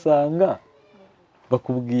ugasanga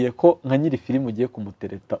bakubwiye ko nka nyiri filime ugiye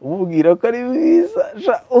kumutereta umubwira ko ari mwiza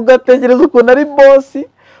ugategereza ukuntu ari bosi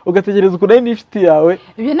ugategereza ukuntu ari n'inshuti yawe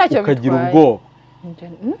ukagira ubwoba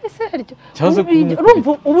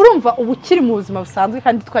urumva uba ukiri mu buzima busanzwe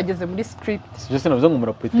kandi twageze muri script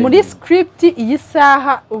muri script iyi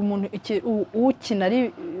saha umuntu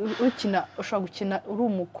ukina ushobora gukina uri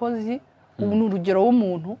umukozi ubu ni urugero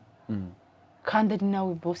w'umuntu kandi ari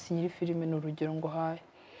nawe bosi nyiri filime ni urugero ngo haye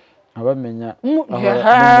abamenya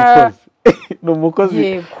ni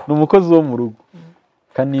umukozi wo mu rugo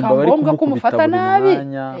kanimba bari kumukubita buri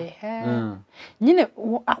mwanya nyine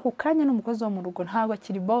ako kanya n'umukozi wo mu rugo ntabwo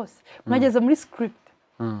akiri boss mwageze muri script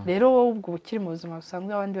rero wowe ubwo ukiri mu buzima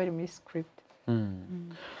busanzwe abandi bari muri script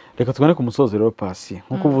reka tugane ku musozo rero Pasi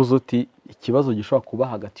nkuko uvuze uti ikibazo gishobora kuba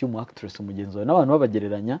hagati y'umu actress umugenzi wawe n'abantu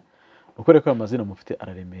babagereranya uko reko amazina mufite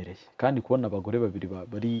araremereye kandi kubona abagore babiri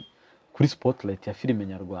bari kuri spotlight ya filime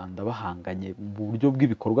nyarwanda bahanganye mu buryo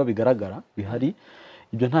bw'ibikorwa bigaragara bihari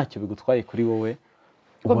ibyo ntacyo bigutwaye kuri wowe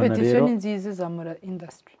competition ni nziza izamura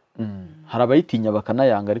industry hari abayitinya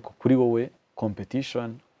bakanayanga ariko kuri wowe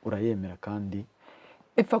competition urayemera kandi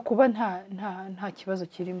ipfa kuba nta kibazo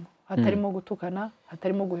kirimo hatarimo gutukana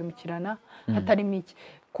hatarimo guhemukirana hatarimo iki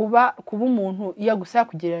kuba umuntu yagusa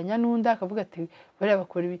kugereranya n'undi akavuga ati bari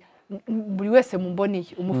bakora ibi buri wese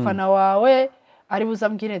mumboniye umufana wawe ari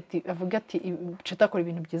buzambwire ati avuga ati cita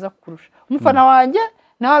ibintu byiza kurusha umufana wanjye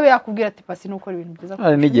nawe yakubwira ati Pasi nukora ibintu byiza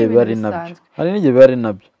hari n'igihe bari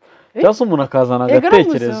nabyo cyangwa umuntu akazana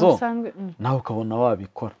agatekerezo nawe ukabona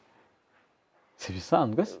wabikora si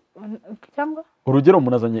bisanzwe cyangwa urugero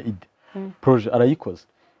umuntu azanye ide projet arayikoze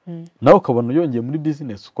nawe ukabona yongeye muri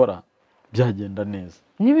business ukora byagenda neza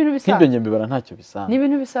n'ibintu bisanzwe nk'ibyo nyembibara ntacyo bisanzwe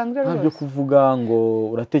n'ibintu bisanzwe rwose ntabyo kuvuga ngo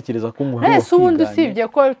uratekereza ko umuhungu nese ubundi usibye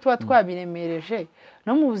ko tuba twabiremereje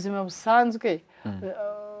no mu buzima busanzwe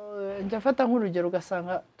njya fata nk'urugero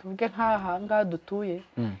ugasanga tuvuge nk'aha ngaha dutuye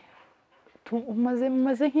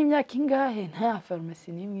umaze nk'imyaka ingahe nta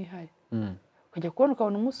farumasi n'imwe ihari ukajya kubona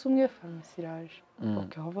ukabona umunsi umwe farumasi iraje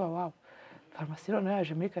ukavuga wabo farumasi none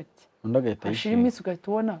yaje muri kati hashira iminsi ugahita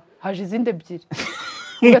ubona haje izindi ebyiri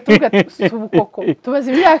ugatuvuga si ubukoko tubaze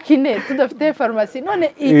imyaka 4 tudafite farumasi none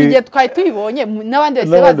igihe twari tuyibonye n'abandi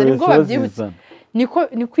bose baza nibwo babyibutse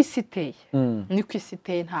niko isi iteye niko isi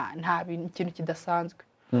iteye nta ikintu kidasanzwe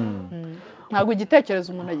ntabwo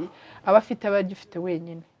igitekerezo umuntu aba afite aba agifite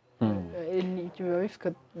wenyine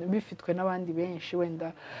biba bifitwe n'abandi benshi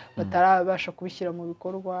wenda batarabasha kubishyira mu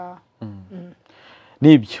bikorwa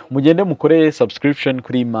nibyo mugende mukore subscription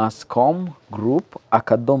kuri mass.com group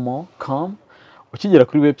 /com ukigera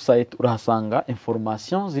kuri website urahasanga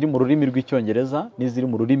information ziri mu rurimi rw'icyongereza n'iziri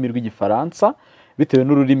mu rurimi rw'igifaransa bitewe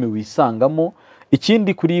n'ururimi wisangamo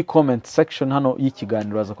ikindi kuri comment section hano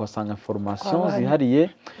y'ikiganiro baza kuhasanga information zihariye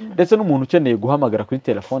ndetse n'umuntu ukeneye guhamagara kuri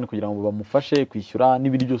telefone kugira ngo bamufashe kwishyura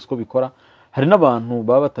n'ibindi byose uko bikora hari n'abantu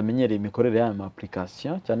baba batamenyereye imikorere y'aya ma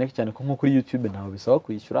application cyane cyane ko nko kuri YouTube ntaho bisaba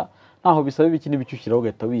kwishyura ntaho bisaba ibiki n'ibicyushyiraho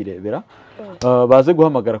ugahita wirebera baze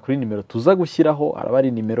guhamagara kuri nimero tuza gushyiraho araba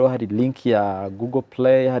ari nimero hari link ya Google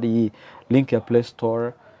Play hari link ya Play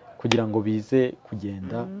Store kugira ngo bize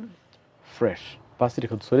kugenda fresh pasire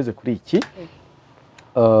kadusoreze kuri iki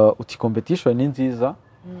uti competition ni nziza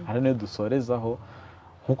hari ne dusorezaho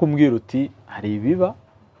nkuko umbwira uti hari ibiba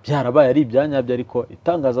byarabaye ari ibyanyabyo ariko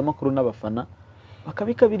itangazamakuru n'abafana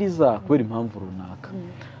bakabikabiriza kubera impamvu runaka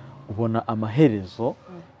ubona amaherezo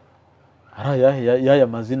ari yaya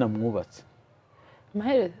mazina mwubatse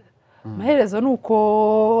amaherezo nuko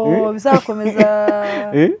bizakomeza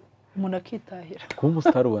umuntu akitahira kuba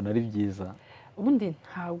umustar ubona ari byiza ubundi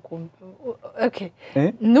ntabwo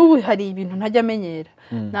n'ubu hari ibintu ntajya amenyera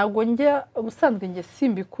ntabwo njya ubusanzwe njye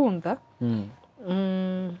simbikunda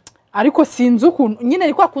ariko sinzi ukuntu nyine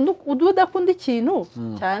ni kwa kundi udakunda ikintu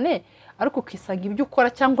cyane ariko ukisanga ibyo ukora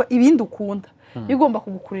cyangwa ibindi ukunda bigomba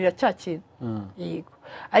kugukurira cya kintu yego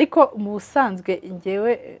ariko mu busanzwe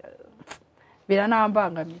njyewe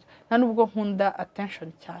biranambangamira nta nubwo nkunda attention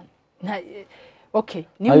cyane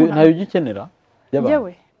ntayo ugikenera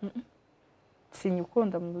yewe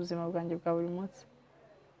sinyukunda mu buzima bwanjye bwa buri munsi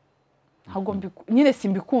ntabwo nyine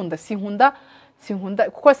simbikunda sinkunda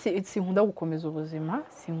kuko sinkunda gukomeza ubuzima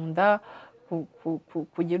sinkunda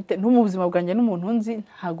kugira no mu buzima bwanjye n'umuntu nzi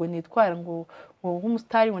ntabwo nitwara ngo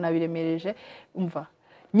nk'umusitari ngo nabiremereje umva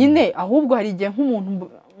nyine ahubwo hari igihe nk'umuntu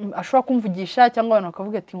ashobora kumvugisha cyangwa abantu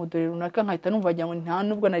bakavuga ati ngo dore runaka nkahita numva wagira ngo nta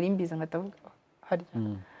nubwo nari mbizi nkahita avuga harya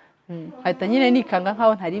nkahita nyine nikanga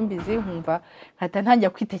nkaho ntari mbizi nkumva nkahita ntangira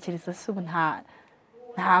kwitekereza se ubu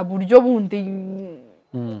nta buryo bundi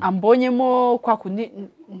ambonyemo kwa kundi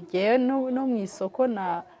ngewe no mu isoko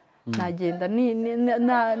nagenda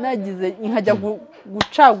nagize nkajya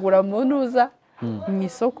gucagura mu ntuza mu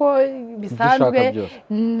isoko bisanzwe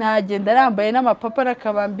nagenda nambaye n'amapapa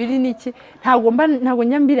n'akabambiri n'iki ntabwo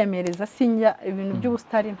njya mbiremereza sinjya ibintu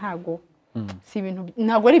by'ubusitari ntabwo si ibintu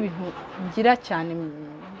ntabwo ari ibintu ngira cyane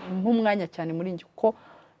nk'umwanya cyane muri njye kuko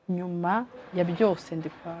nyuma ya byose ndi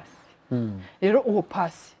pasi rero uwo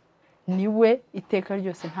pasi niwe iteka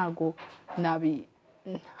ryose ntabwo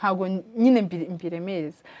nyine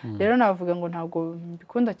mbiremereza rero navuga ngo ntabwo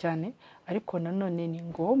mbikunda cyane ariko nanone ni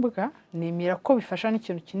ngombwa nemera ko bifasha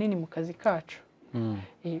n'ikintu kinini mu kazi kacu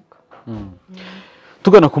yego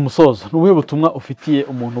tugana ku musozo n'ubuhe butumwa ufitiye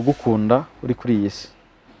umuntu ugukunda uri kuri iyi si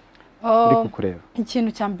uri kukureba ikintu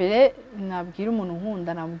cya mbere nabwira umuntu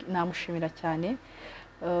nkunda namushimira cyane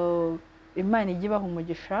Imana ijye ibaha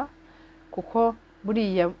umugisha kuko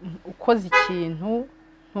buriya ukoze ikintu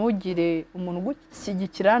ntugire umuntu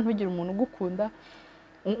ugushyigikira ntugire umuntu ugukunda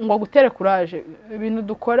ngo agutere kuraje ibintu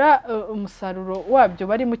dukora umusaruro wabyo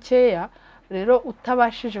bari mukeya rero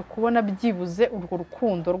utabashije kubona byibuze urwo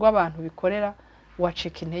rukundo rw'abantu bikorera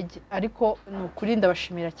wacika intege ariko ni ukuri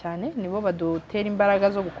ndabashimira cyane nibo badutera imbaraga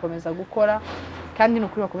zo gukomeza gukora kandi ni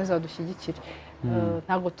ukuri bakomeza badushyigikire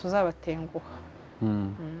ntabwo tuzabatenguha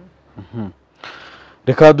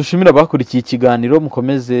reka dushimira abakurikiye ikiganiro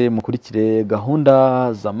mukomeze mukurikire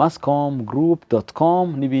gahunda za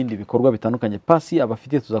mass.com n'ibindi bikorwa bitandukanye pasi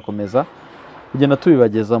abafite tuzakomeza kugenda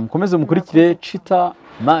tubibageza mukomeze mukurikire Cheetah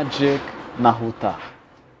Magic na Huta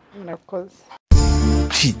murakoze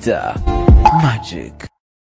Cheetah Magic